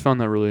 I just found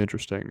that really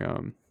interesting.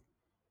 And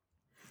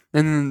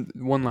then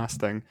one last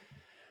thing.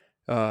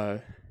 Uh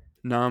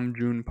Nam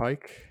June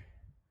Pike.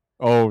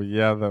 Oh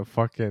yeah, the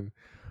fucking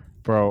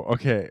bro.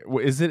 Okay,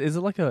 is it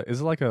like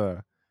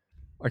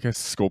a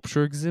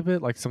sculpture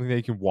exhibit, like something that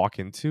you can walk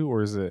into,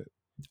 or is it?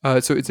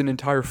 So it's an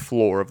entire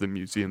floor of the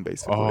museum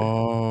basically.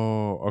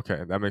 Oh,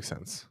 okay, that makes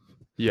sense.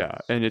 Yeah,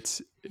 and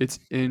it's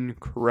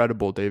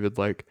incredible, David.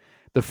 Like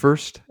at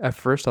first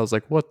I was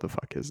like, what the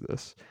fuck is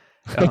this?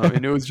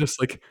 And it was just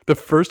like the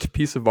first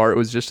piece of art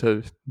was just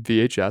a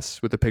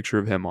VHS with a picture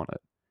of him on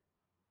it.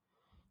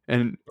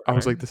 And I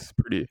was Okay. like,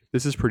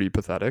 this is pretty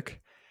pathetic.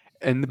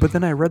 And but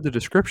then I read the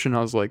description,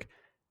 I was like,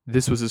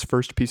 this was his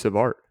first piece of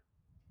art.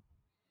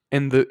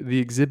 And the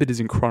exhibit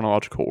is in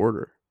chronological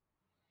order.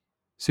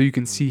 So you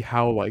can Mm. see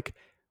how like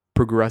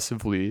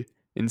progressively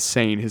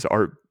insane his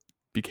art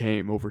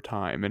became over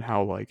time and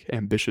how like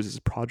ambitious his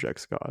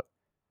projects got.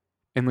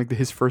 And like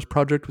his first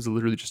project was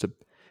literally just a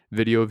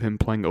video of him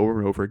playing over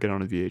and over again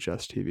on a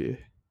VHS TV.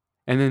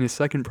 And then his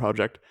second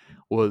project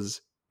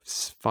was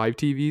 5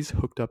 TVs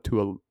hooked up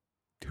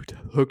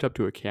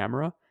to a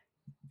camera,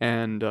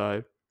 and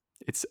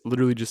it's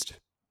literally just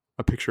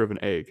a picture of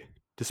an egg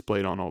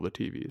displayed on all the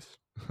TVs.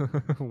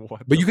 What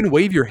But the? you can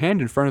wave your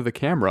hand in front of the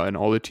camera, and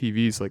all the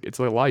TVs, like it's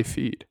a live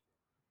feed,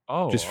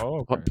 Oh, just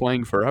oh, okay.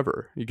 playing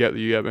forever. You get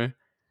me?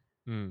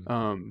 Mm.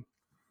 Um,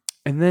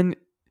 and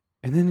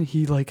then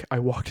he like I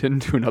walked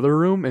into another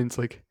room, and it's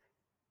like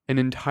an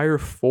entire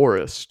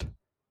forest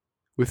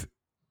with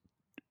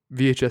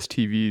VHS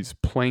TVs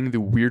playing the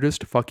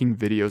weirdest fucking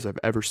videos I've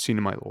ever seen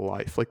in my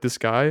life. Like this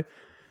guy,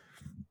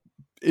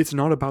 it's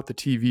not about the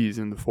TVs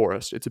in the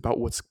forest. It's about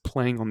what's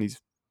playing on these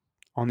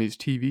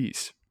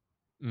TVs.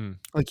 Mm.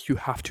 Like you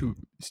have to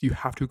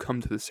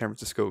come to the San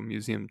Francisco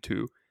Museum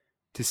to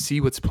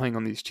see what's playing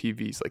on these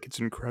TVs. Like it's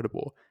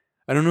incredible.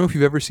 I don't know if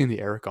you've ever seen the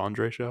Eric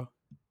Andre show.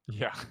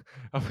 Yeah.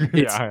 It's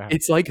Yeah, yeah.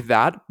 it's like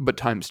that but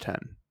times 10.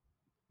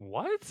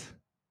 What?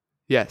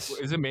 Yes.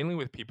 Is it mainly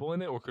with people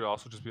in it, or could it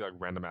also just be like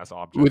random ass With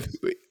objects?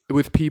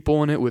 with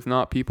people in it, with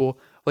not people.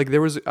 Like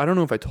there was I don't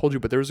know if I told you,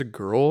 but there was a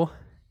girl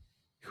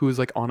who was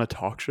like on a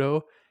talk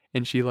show,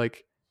 and she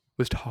like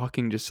was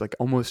talking just like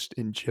almost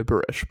in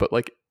gibberish, but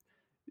like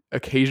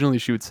occasionally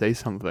she would say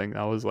something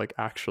that was like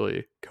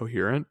actually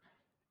coherent.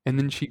 And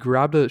then Mm. she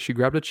grabbed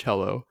a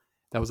cello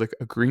that was like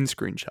a green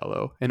screen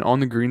cello, and on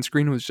the green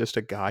screen was just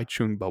a guy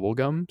chewing bubble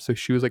gum. So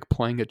she was like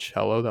playing a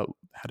cello that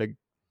had a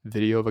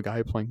video of a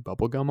guy playing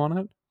bubble gum on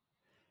it,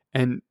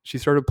 and she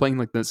started playing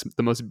like the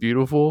most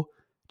beautiful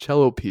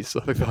cello piece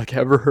I've like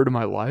ever heard in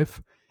my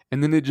life.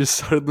 And then it just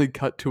suddenly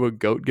cut to a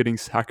goat getting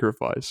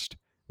sacrificed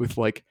with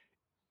like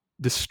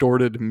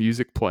distorted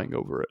music playing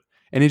over it,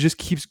 and it just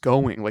keeps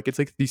going. Like it's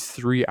like these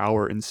 3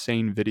 hour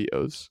insane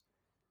videos.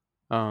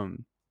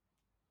 Um,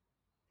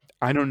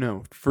 I don't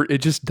know. For it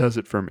just does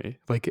it for me.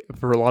 Like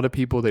for a lot of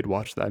people, they'd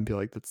watch that and be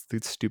like, "That's the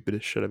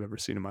stupidest shit I've ever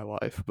seen in my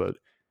life." But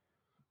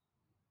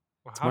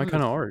Well, it's my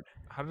kind of art.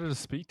 how did it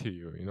speak to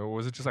you? You know,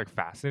 was it just like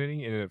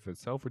fascinating in and of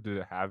itself, or did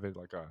it have it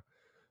like a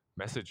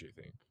message? You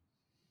think?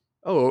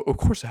 Oh, of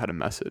course it had a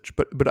message,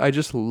 but I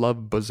just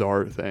love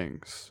bizarre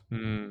things.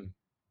 Mm.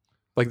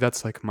 Like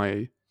that's like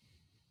my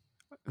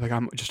like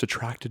I'm just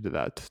attracted to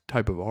that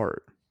type of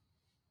art.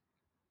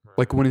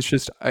 Like Right. when it's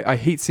just I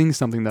hate seeing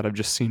something that I've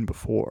just seen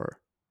before,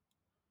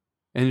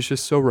 and it's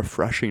just so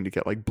refreshing to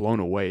get like blown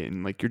away,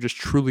 and like you're just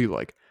truly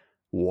like,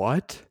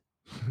 what?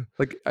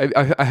 Like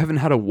I haven't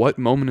had a what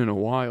moment in a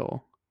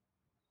while,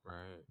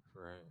 Right.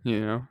 Right. you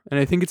know. And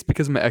I think it's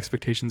because my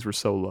expectations were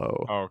so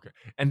low. Oh, okay.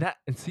 And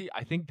see,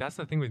 I think that's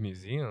the thing with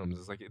museums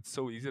is like it's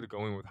so easy to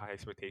go in with high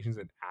expectations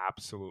and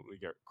absolutely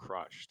get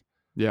crushed.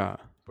 Yeah,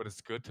 But it's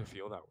good to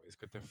feel that way. It's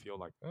good to feel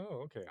like,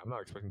 oh, okay, I'm not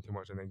expecting too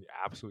much, and then you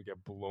absolutely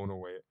get blown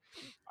away.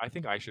 I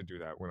think I should do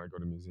that when I go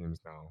to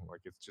museums now. Like,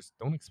 it's just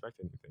don't expect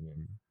anything,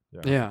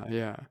 and yeah,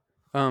 yeah,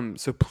 yeah.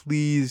 So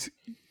please,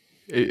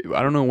 I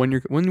don't know when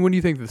when do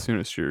you think the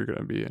soonest you're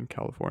gonna be in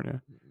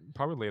California?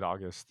 probably late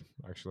August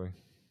actually.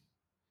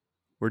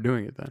 We're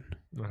doing it then.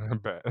 I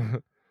bet.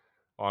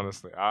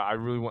 Honestly, I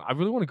really want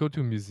to go to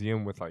a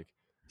museum with like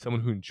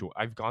someone who enjoy.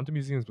 I've gone to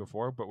museums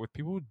before, but with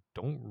people who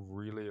don't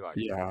really like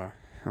Yeah.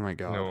 Oh my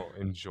god.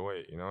 enjoy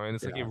it. And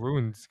it's like it Yeah.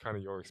 ruins kind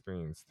of your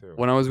experience too.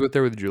 When I was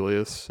there with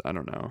Julius, I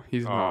don't know.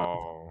 He's not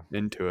Oh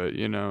into it,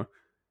 you know.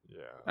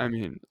 yeah. I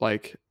mean,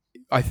 like,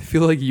 I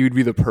feel like you'd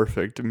be the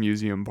perfect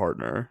museum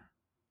partner.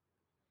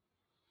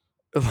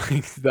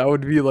 Like that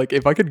would be like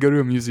if I could go to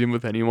a museum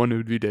with anyone, it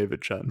would be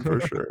David Chen for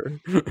sure.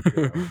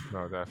 Yeah,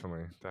 no,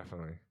 definitely,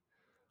 definitely.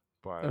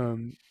 But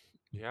um,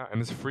 yeah, and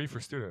it's free for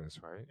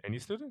students, right? Any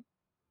student?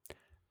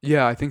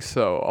 yeah, I think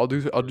so. I'll do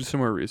Free. some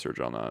more research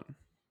on that.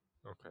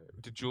 Okay.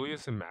 Did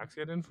Julius and Max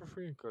get in for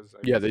free? Because I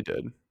Yeah, guess. they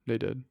did. They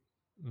did.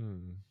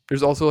 Mm.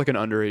 There's also like an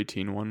under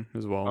 18 one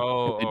as well,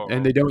 Oh,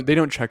 and oh, okay. they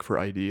don't check for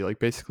ID. Like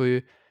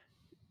basically,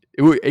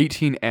 it was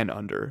 18 and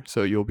under,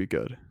 so you'll be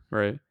good,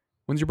 right?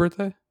 When's your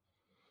birthday?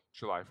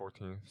 July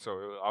 14th.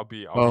 So I'll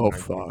be Oh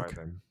 19 by fuck.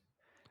 then.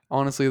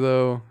 Honestly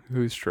though,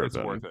 who's It's worth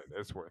tripping? it.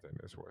 It's worth it.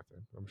 It's worth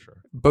it. I'm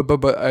sure.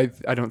 But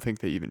I don't think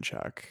they even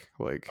check.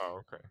 Like Oh,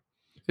 okay.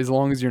 as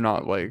long as you're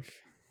not like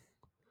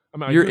I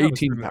mean, I you're do have a 18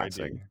 student ID.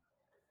 passing.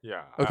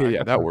 Yeah, Okay, I yeah,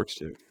 that definitely works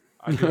too.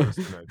 I do have a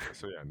student ID.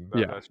 So yeah,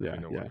 Yeah, that should yeah,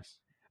 be no yeah.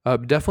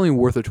 worries. Definitely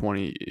worth a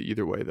 20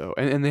 either way though.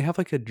 And they have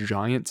like a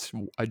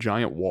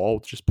giant wall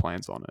with just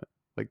plants on it.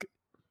 Like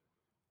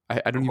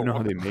I don't Oh, even know how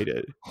what? they made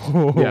it.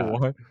 Oh, Yeah.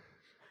 what?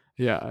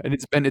 Yeah, and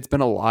it's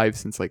been alive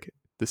since like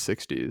the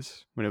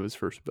 60s when it was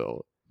first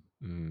built.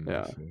 I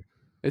Yeah. see.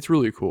 It's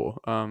really cool.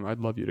 I'd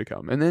love you to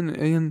come.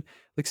 And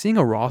like seeing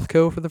a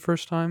Rothko for the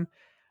first time,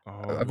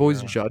 Oh I've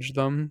always yeah. judged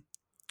them.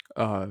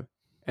 Uh,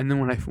 and then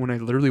when I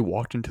literally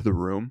walked into the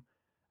room,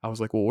 I was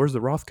like, "Well, where's the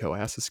Rothko?" I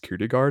asked the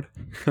security guard,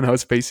 and I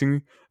was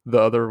facing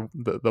the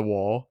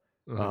wall,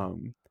 Uh-huh.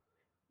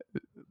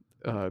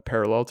 um,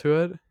 parallel to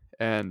it,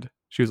 and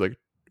she was like,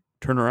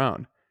 "Turn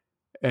around."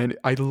 And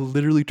I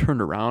literally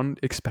turned around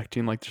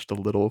expecting like just a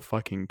little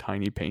fucking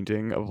tiny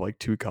painting of like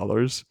two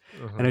colors.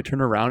 And I Uh-huh.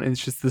 turn around and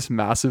it's just this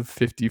massive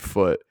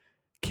 50-foot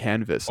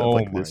canvas of Oh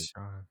like my this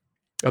god.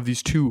 of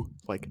these two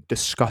like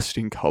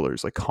disgusting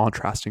colors like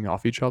contrasting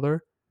off each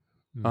other.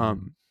 Mhm.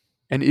 Um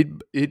and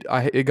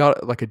it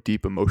got like a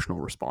deep emotional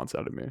response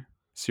out of me.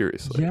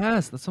 Seriously.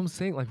 Yes, that's what I'm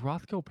saying. Like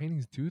Rothko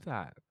paintings do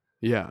that.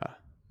 Yeah.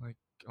 Like,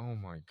 oh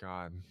my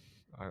god.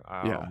 Oh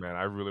Yeah. man,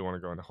 I really want to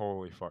go. And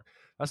holy fuck,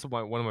 that's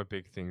one of my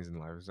big things in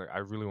life. Is like I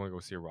really want to go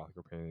see a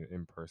Rothko painting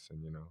in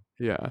person. You know.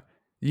 Yeah.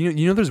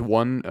 There's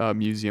one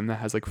museum that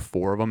has like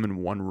four of them in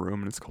one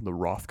room and it's called the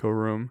Rothko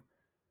room.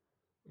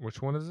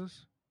 Which one is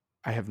this?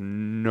 I have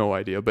no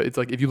idea, but it's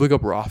like if you look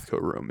up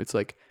Rothko room, it's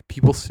like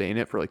people stay in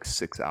it for like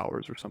 6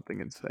 hours or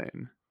something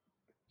insane.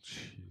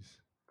 Jeez.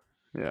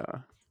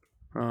 Yeah.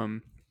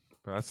 Um,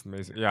 But that's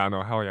amazing. Yeah,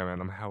 no, hell yeah,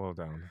 man. I'm hella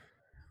down.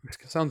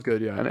 sounds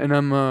good. Yeah, and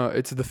I'm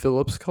it's the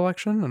Phillips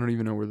collection. I don't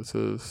even know where this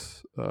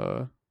is.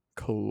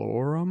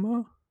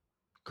 Colorama.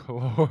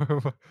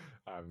 Color.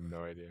 I have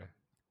no idea.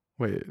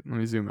 Wait, let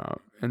me zoom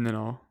out, and then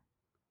I'll.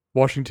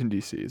 Washington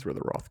D.C. is where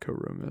the Rothko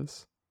room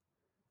is.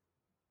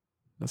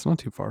 That's not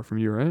too far from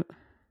you, right?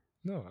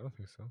 No, I don't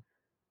think so.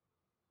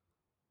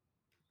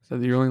 So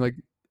you're only like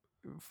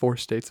 4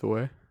 states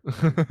away.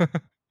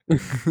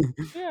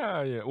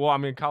 Yeah, yeah. Well, I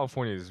mean,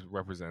 California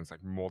represents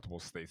like multiple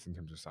states in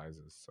terms of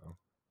sizes. So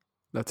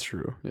That's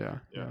true. Yeah,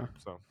 yeah. yeah.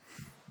 So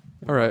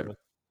All right. regardless,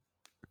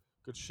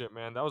 good shit,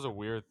 man. That was a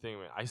weird thing,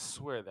 man. I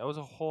swear that was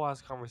a whole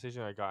ass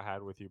conversation I got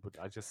had with you, but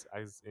I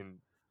was in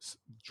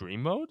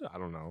dream mode. I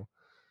don't know,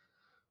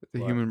 The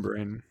but human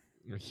brain.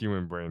 the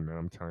human brain, man.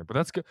 I'm telling you. But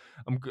that's good.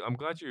 I'm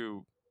glad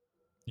you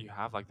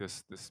have like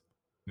this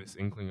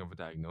inkling of a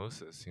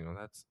diagnosis. You know,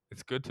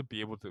 it's good to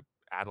be able to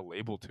add a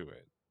label to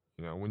it.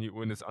 You know,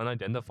 when it's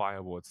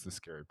unidentifiable, it's the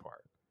scary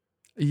part.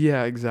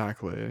 Yeah,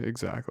 exactly.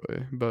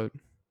 But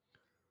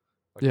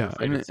Like you're yeah,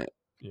 afraid and it's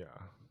yeah.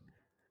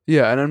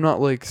 yeah, and I'm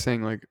not like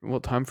saying like, well,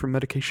 time for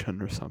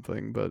medication or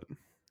something, but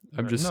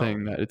I'm Right. just No.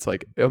 saying that it's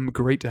like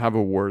great to have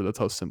a word. That's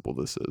how simple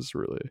this is,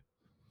 really.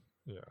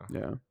 Yeah.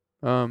 Yeah.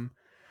 Um.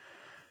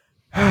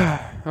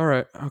 All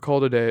right, I'll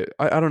call it a day.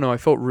 I don't know. I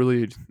felt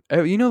really,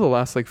 the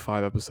last like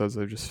 5 episodes,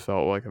 I just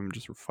felt like I'm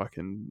just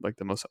fucking like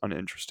the most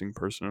uninteresting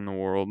person in the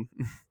world.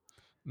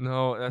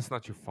 No, that's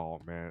not your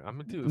fault, man. I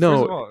mean, dude. First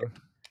No, of all,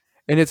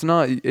 and it's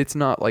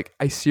not like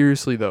I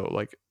seriously though.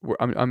 Like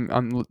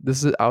this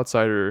is an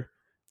outsider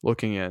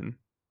looking in.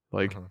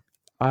 Like uh-huh.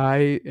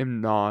 I am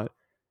not.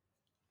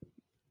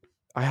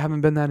 I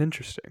haven't been that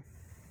interesting.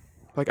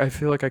 Like I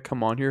feel like I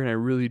come on here and I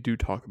really do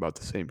talk about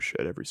the same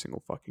shit every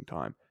single fucking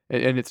time,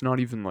 and it's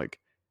not even like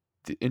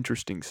the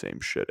interesting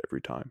same shit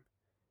every time.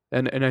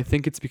 And I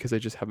think it's because I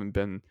just haven't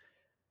been.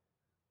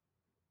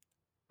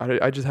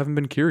 I just haven't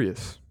been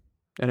curious,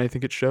 and I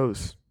think it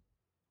shows.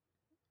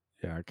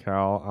 Yeah,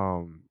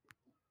 Cal.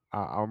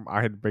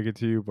 I had to break it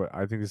to you, but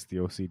I think it's the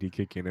OCD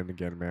kicking in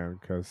again, man.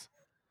 Because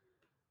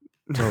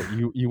bro,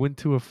 you went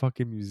to a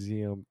fucking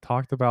museum,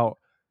 talked about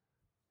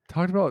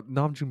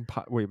Namjoon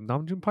Pike. Wait,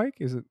 Namjoon Pike?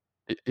 Is it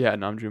Yeah,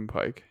 Namjoon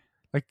Pike.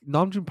 like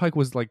Namjoon Pike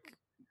was like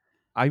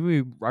I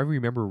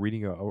remember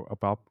reading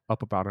about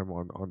him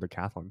on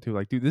Decathlon too.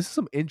 Like, dude, this is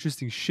some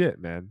interesting shit,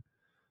 man.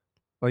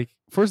 Like,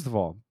 first of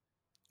all,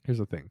 here's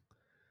the thing: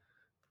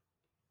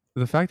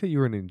 the fact that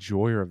you're an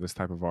enjoyer of this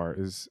type of art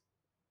is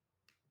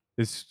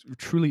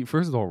truly,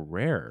 first of all,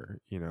 rare.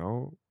 You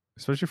know,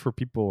 especially for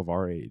people of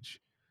our age.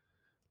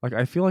 Like,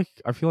 I feel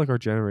like our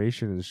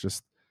generation is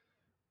just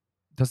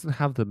doesn't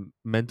have the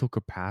mental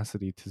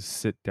capacity to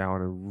sit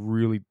down and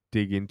really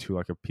dig into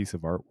like a piece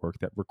of artwork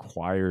that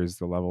requires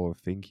the level of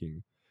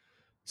thinking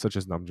such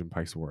as Namjoon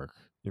Pike's work.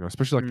 You know,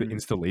 especially like the Mm,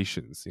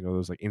 installations. You know,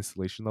 those like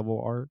installation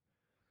level art.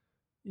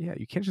 Yeah,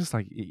 you can't just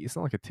like it's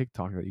not like a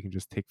TikTok that you can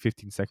just take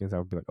 15 seconds out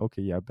and be like,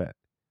 okay, yeah, I bet.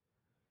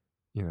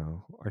 You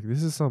know, like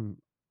this is something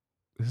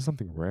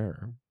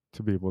rare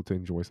to be able to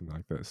enjoy something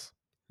like this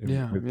in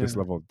yeah, with this yeah.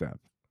 level of depth.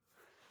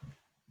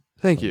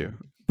 Thank So you.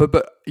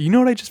 But you know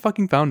what I just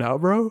fucking found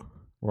out, bro?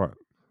 what?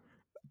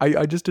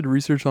 I just did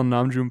research on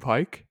Namjoon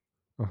Pike,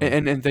 Uh huh.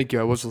 and thank you.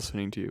 I was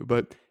listening to you,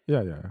 but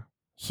Yeah, yeah.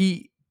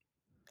 he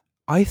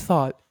I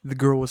thought the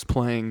girl was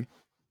playing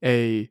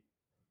a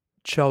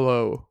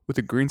cello with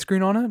a green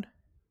screen on it.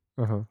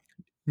 Uh huh.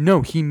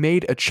 No, he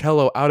made a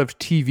cello out of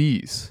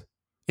TVs,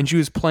 and she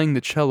was playing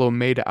the cello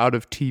made out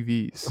of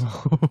TVs.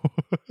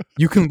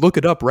 You can look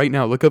it up right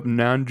now. Look up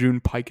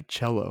Namjoon Pike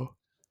cello,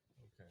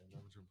 Okay,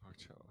 Namjoon Park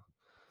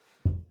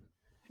cello.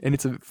 and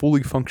it's a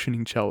fully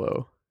functioning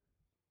cello.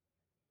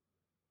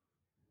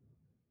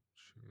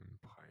 June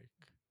Pike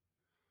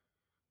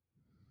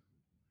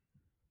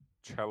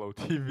cello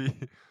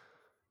TV.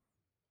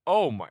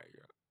 Oh my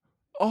god.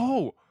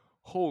 Oh,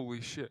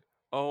 holy shit.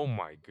 Oh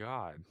my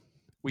god.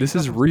 Wait, you This thought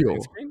is that was a green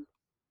real. screen?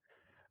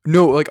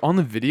 No, like on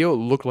the video, it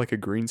looked like a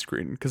green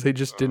screen because they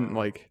just didn't Oh,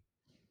 like.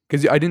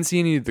 Because I didn't see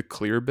any of the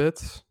clear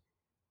bits,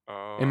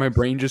 oh, and I my see.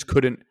 brain just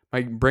couldn't.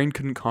 My brain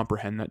couldn't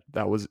comprehend that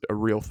that was a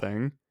real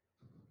thing.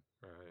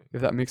 Right. If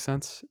that makes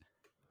sense.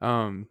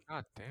 Um,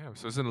 God damn.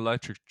 So it's an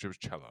electric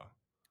cello.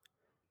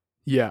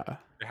 Yeah.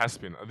 It has to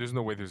be. There's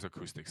no way there's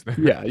acoustics there.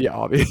 Yeah, yeah,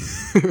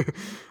 obviously.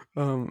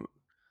 um,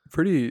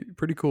 pretty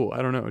cool.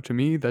 I don't know. To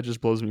me, that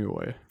just blows me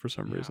away for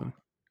some Yeah. reason.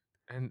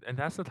 And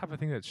that's the type of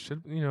thing that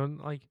should,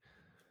 like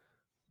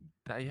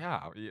that.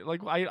 Yeah,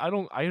 like I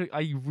don't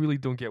I really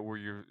don't get where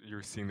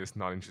you're seeing this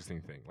not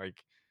interesting thing. Like,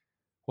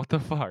 what the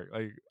fuck?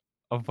 Like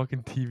a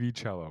fucking TV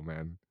cello,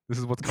 man. This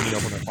is what's coming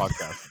up on our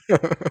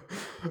podcast.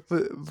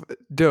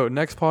 Dude,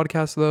 next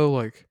podcast though,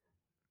 like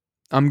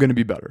I'm gonna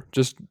be better.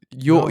 Just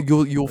No, yeah,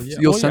 you'll well,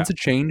 yeah. sense a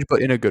change,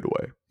 but in a good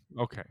way.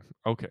 Okay,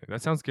 okay,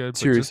 that sounds good. But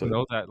just Seriously.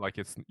 know that like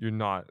you're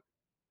not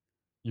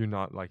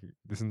like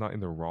this is not in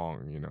the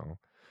wrong.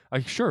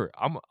 Like sure,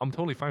 I'm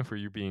totally fine for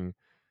you being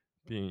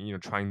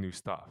trying new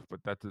stuff, but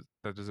that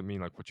doesn't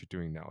mean like what you're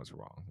doing now is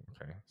wrong.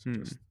 Okay, so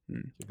Hmm, just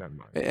hmm. keep that in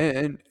mind.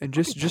 And Fucking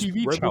just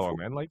TV right cello, before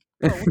man. Like,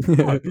 bro,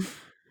 what the fuck?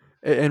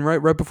 and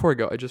right before I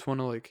go, I just want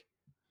to like,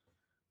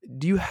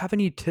 do you have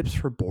any tips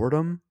for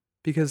boredom?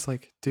 Because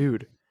like,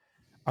 dude,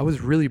 I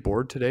was really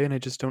bored today, and I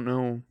just don't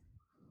know.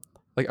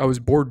 Like, I was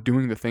bored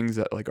doing the things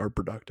that like are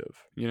productive.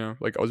 You know,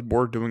 like I was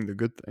bored doing the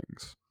good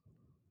things.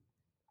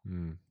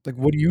 Hmm. Like,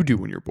 what do you do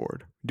when you're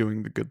bored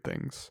doing the good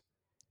things?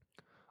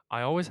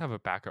 I always have a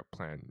backup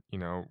plan.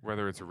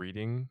 Whether it's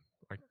reading,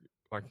 like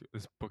like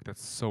this book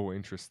that's so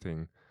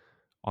interesting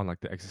on like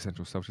the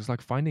existential stuff, just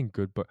like finding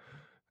good. But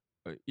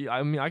yeah,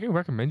 I mean, I can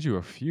recommend you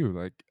a few.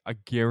 Like, I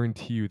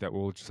guarantee you that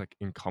will just like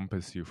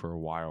encompass you for a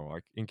while.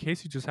 Like, in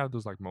case you just have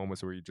those like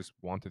moments where you just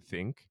want to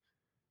think,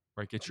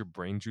 right? Get your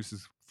brain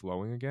juices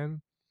flowing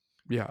again.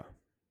 Yeah.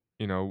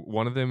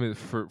 One of them is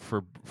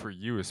for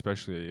you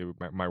especially.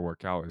 It might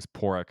work out is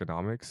Poor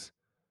Economics.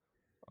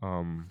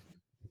 Um,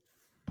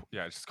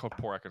 yeah, it's just called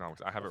Poor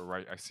Economics. I have it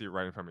right. I see it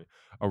right in front of me.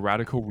 A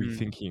radical Mm.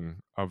 rethinking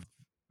of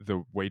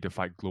the way to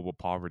fight global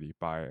poverty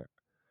by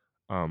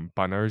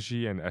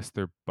Banerjee and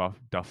Esther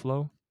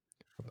Duflo.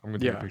 I'm gonna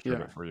take a Yeah. picture of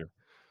Yeah. it for you.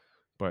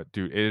 But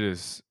dude, it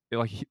is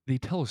like they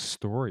tell a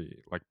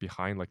story like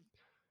behind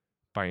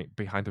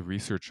the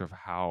research of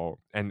how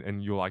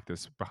and you'll like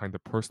this behind the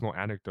personal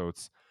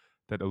anecdotes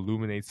that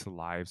illuminates the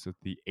lives of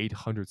the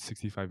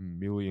 865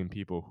 million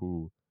people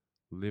who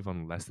live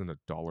on less than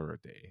 $1 a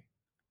day.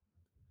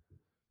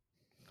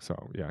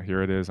 So yeah,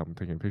 here it is. I'm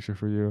taking a picture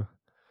for you.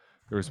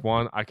 There's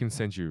one I can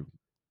send you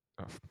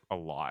a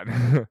lot.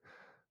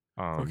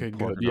 Okay.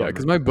 Poor Good. Yeah.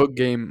 Because economics.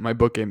 my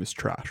book game is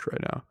trash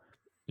right now.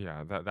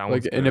 Yeah, that Like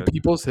one's in a good.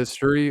 people's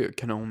history, it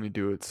can only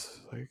do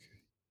its like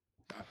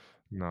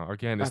No,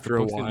 again, it's the after a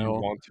books that you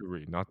while. want to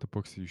read, not the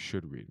books that you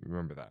should read.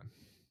 Remember that.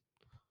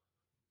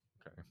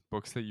 Okay,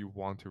 books that you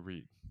want to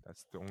read.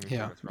 That's the only thing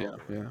Yeah. that's Yeah.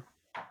 relevant right Yeah.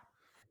 now.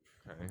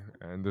 Okay,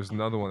 and there's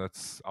another one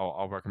that's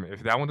I'll recommend.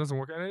 If that one doesn't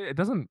work, and it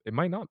doesn't. It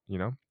might not.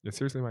 It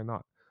seriously might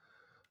not.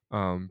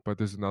 But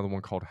there's another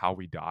one called How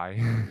We Die.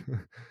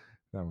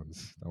 that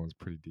one's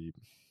pretty deep.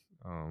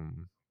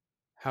 Um,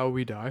 How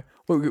we die.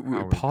 Wait,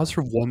 How We pause Die.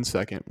 for 1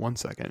 second. 1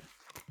 second.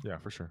 Yeah,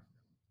 for sure.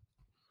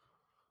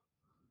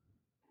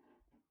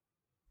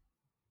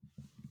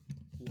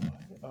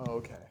 Oh,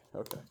 okay.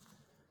 Okay.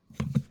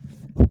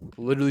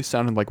 Literally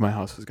sounded like my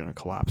house was gonna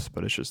collapse,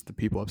 but it's just the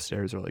people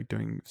upstairs are like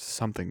doing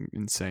something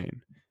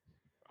insane.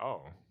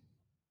 Oh,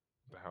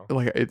 the hell?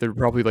 Like they're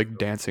probably like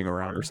Building dancing a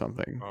around or fire?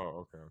 something.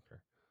 Oh, okay,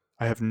 okay.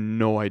 I have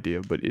no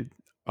idea, but it.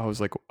 I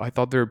was like, I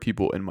thought there were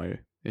people in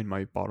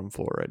my bottom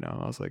floor right now.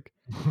 I was like,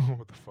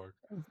 What the fuck?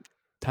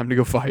 time to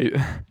go fight,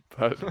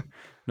 but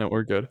no,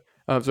 we're good.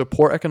 So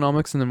poor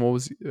economics, and then what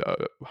was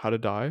how to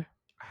die?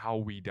 How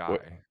We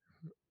What? Die.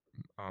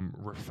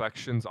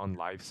 Reflections on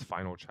life's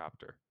final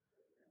chapter.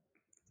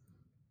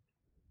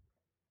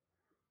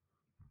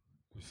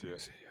 You see Let me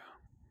it? see.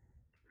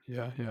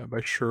 Yeah, yeah,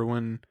 by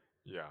Sherwin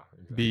Yeah,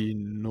 exactly. B.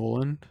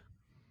 Noland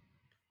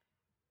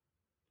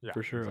Yeah,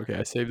 for sure. Okay, exactly.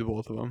 I saved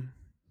both of them.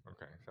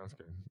 Okay, sounds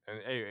good. And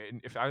hey,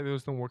 and if either of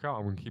those don't work out,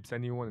 I'm gonna keep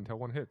sending you one until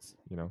one hits.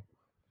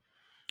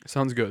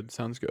 Sounds good.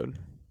 Sounds good.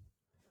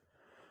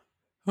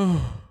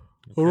 All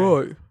Okay,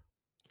 right.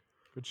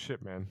 good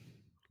shit, man.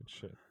 Good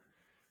shit.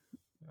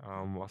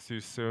 I'll see you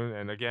soon.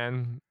 And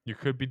again, you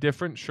could be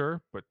different,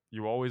 sure, but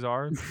you always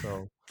are.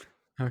 So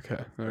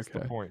Okay. that's the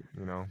Okay. point.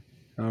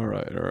 All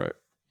right. All right.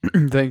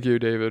 Thank you,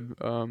 David.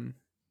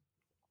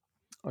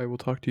 I will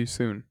talk to you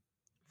soon.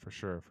 For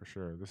sure, for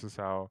sure. This is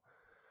how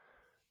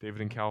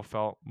David and Cal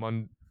felt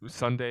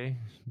Sunday,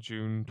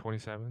 June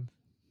 27th,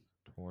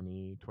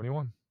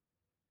 2021.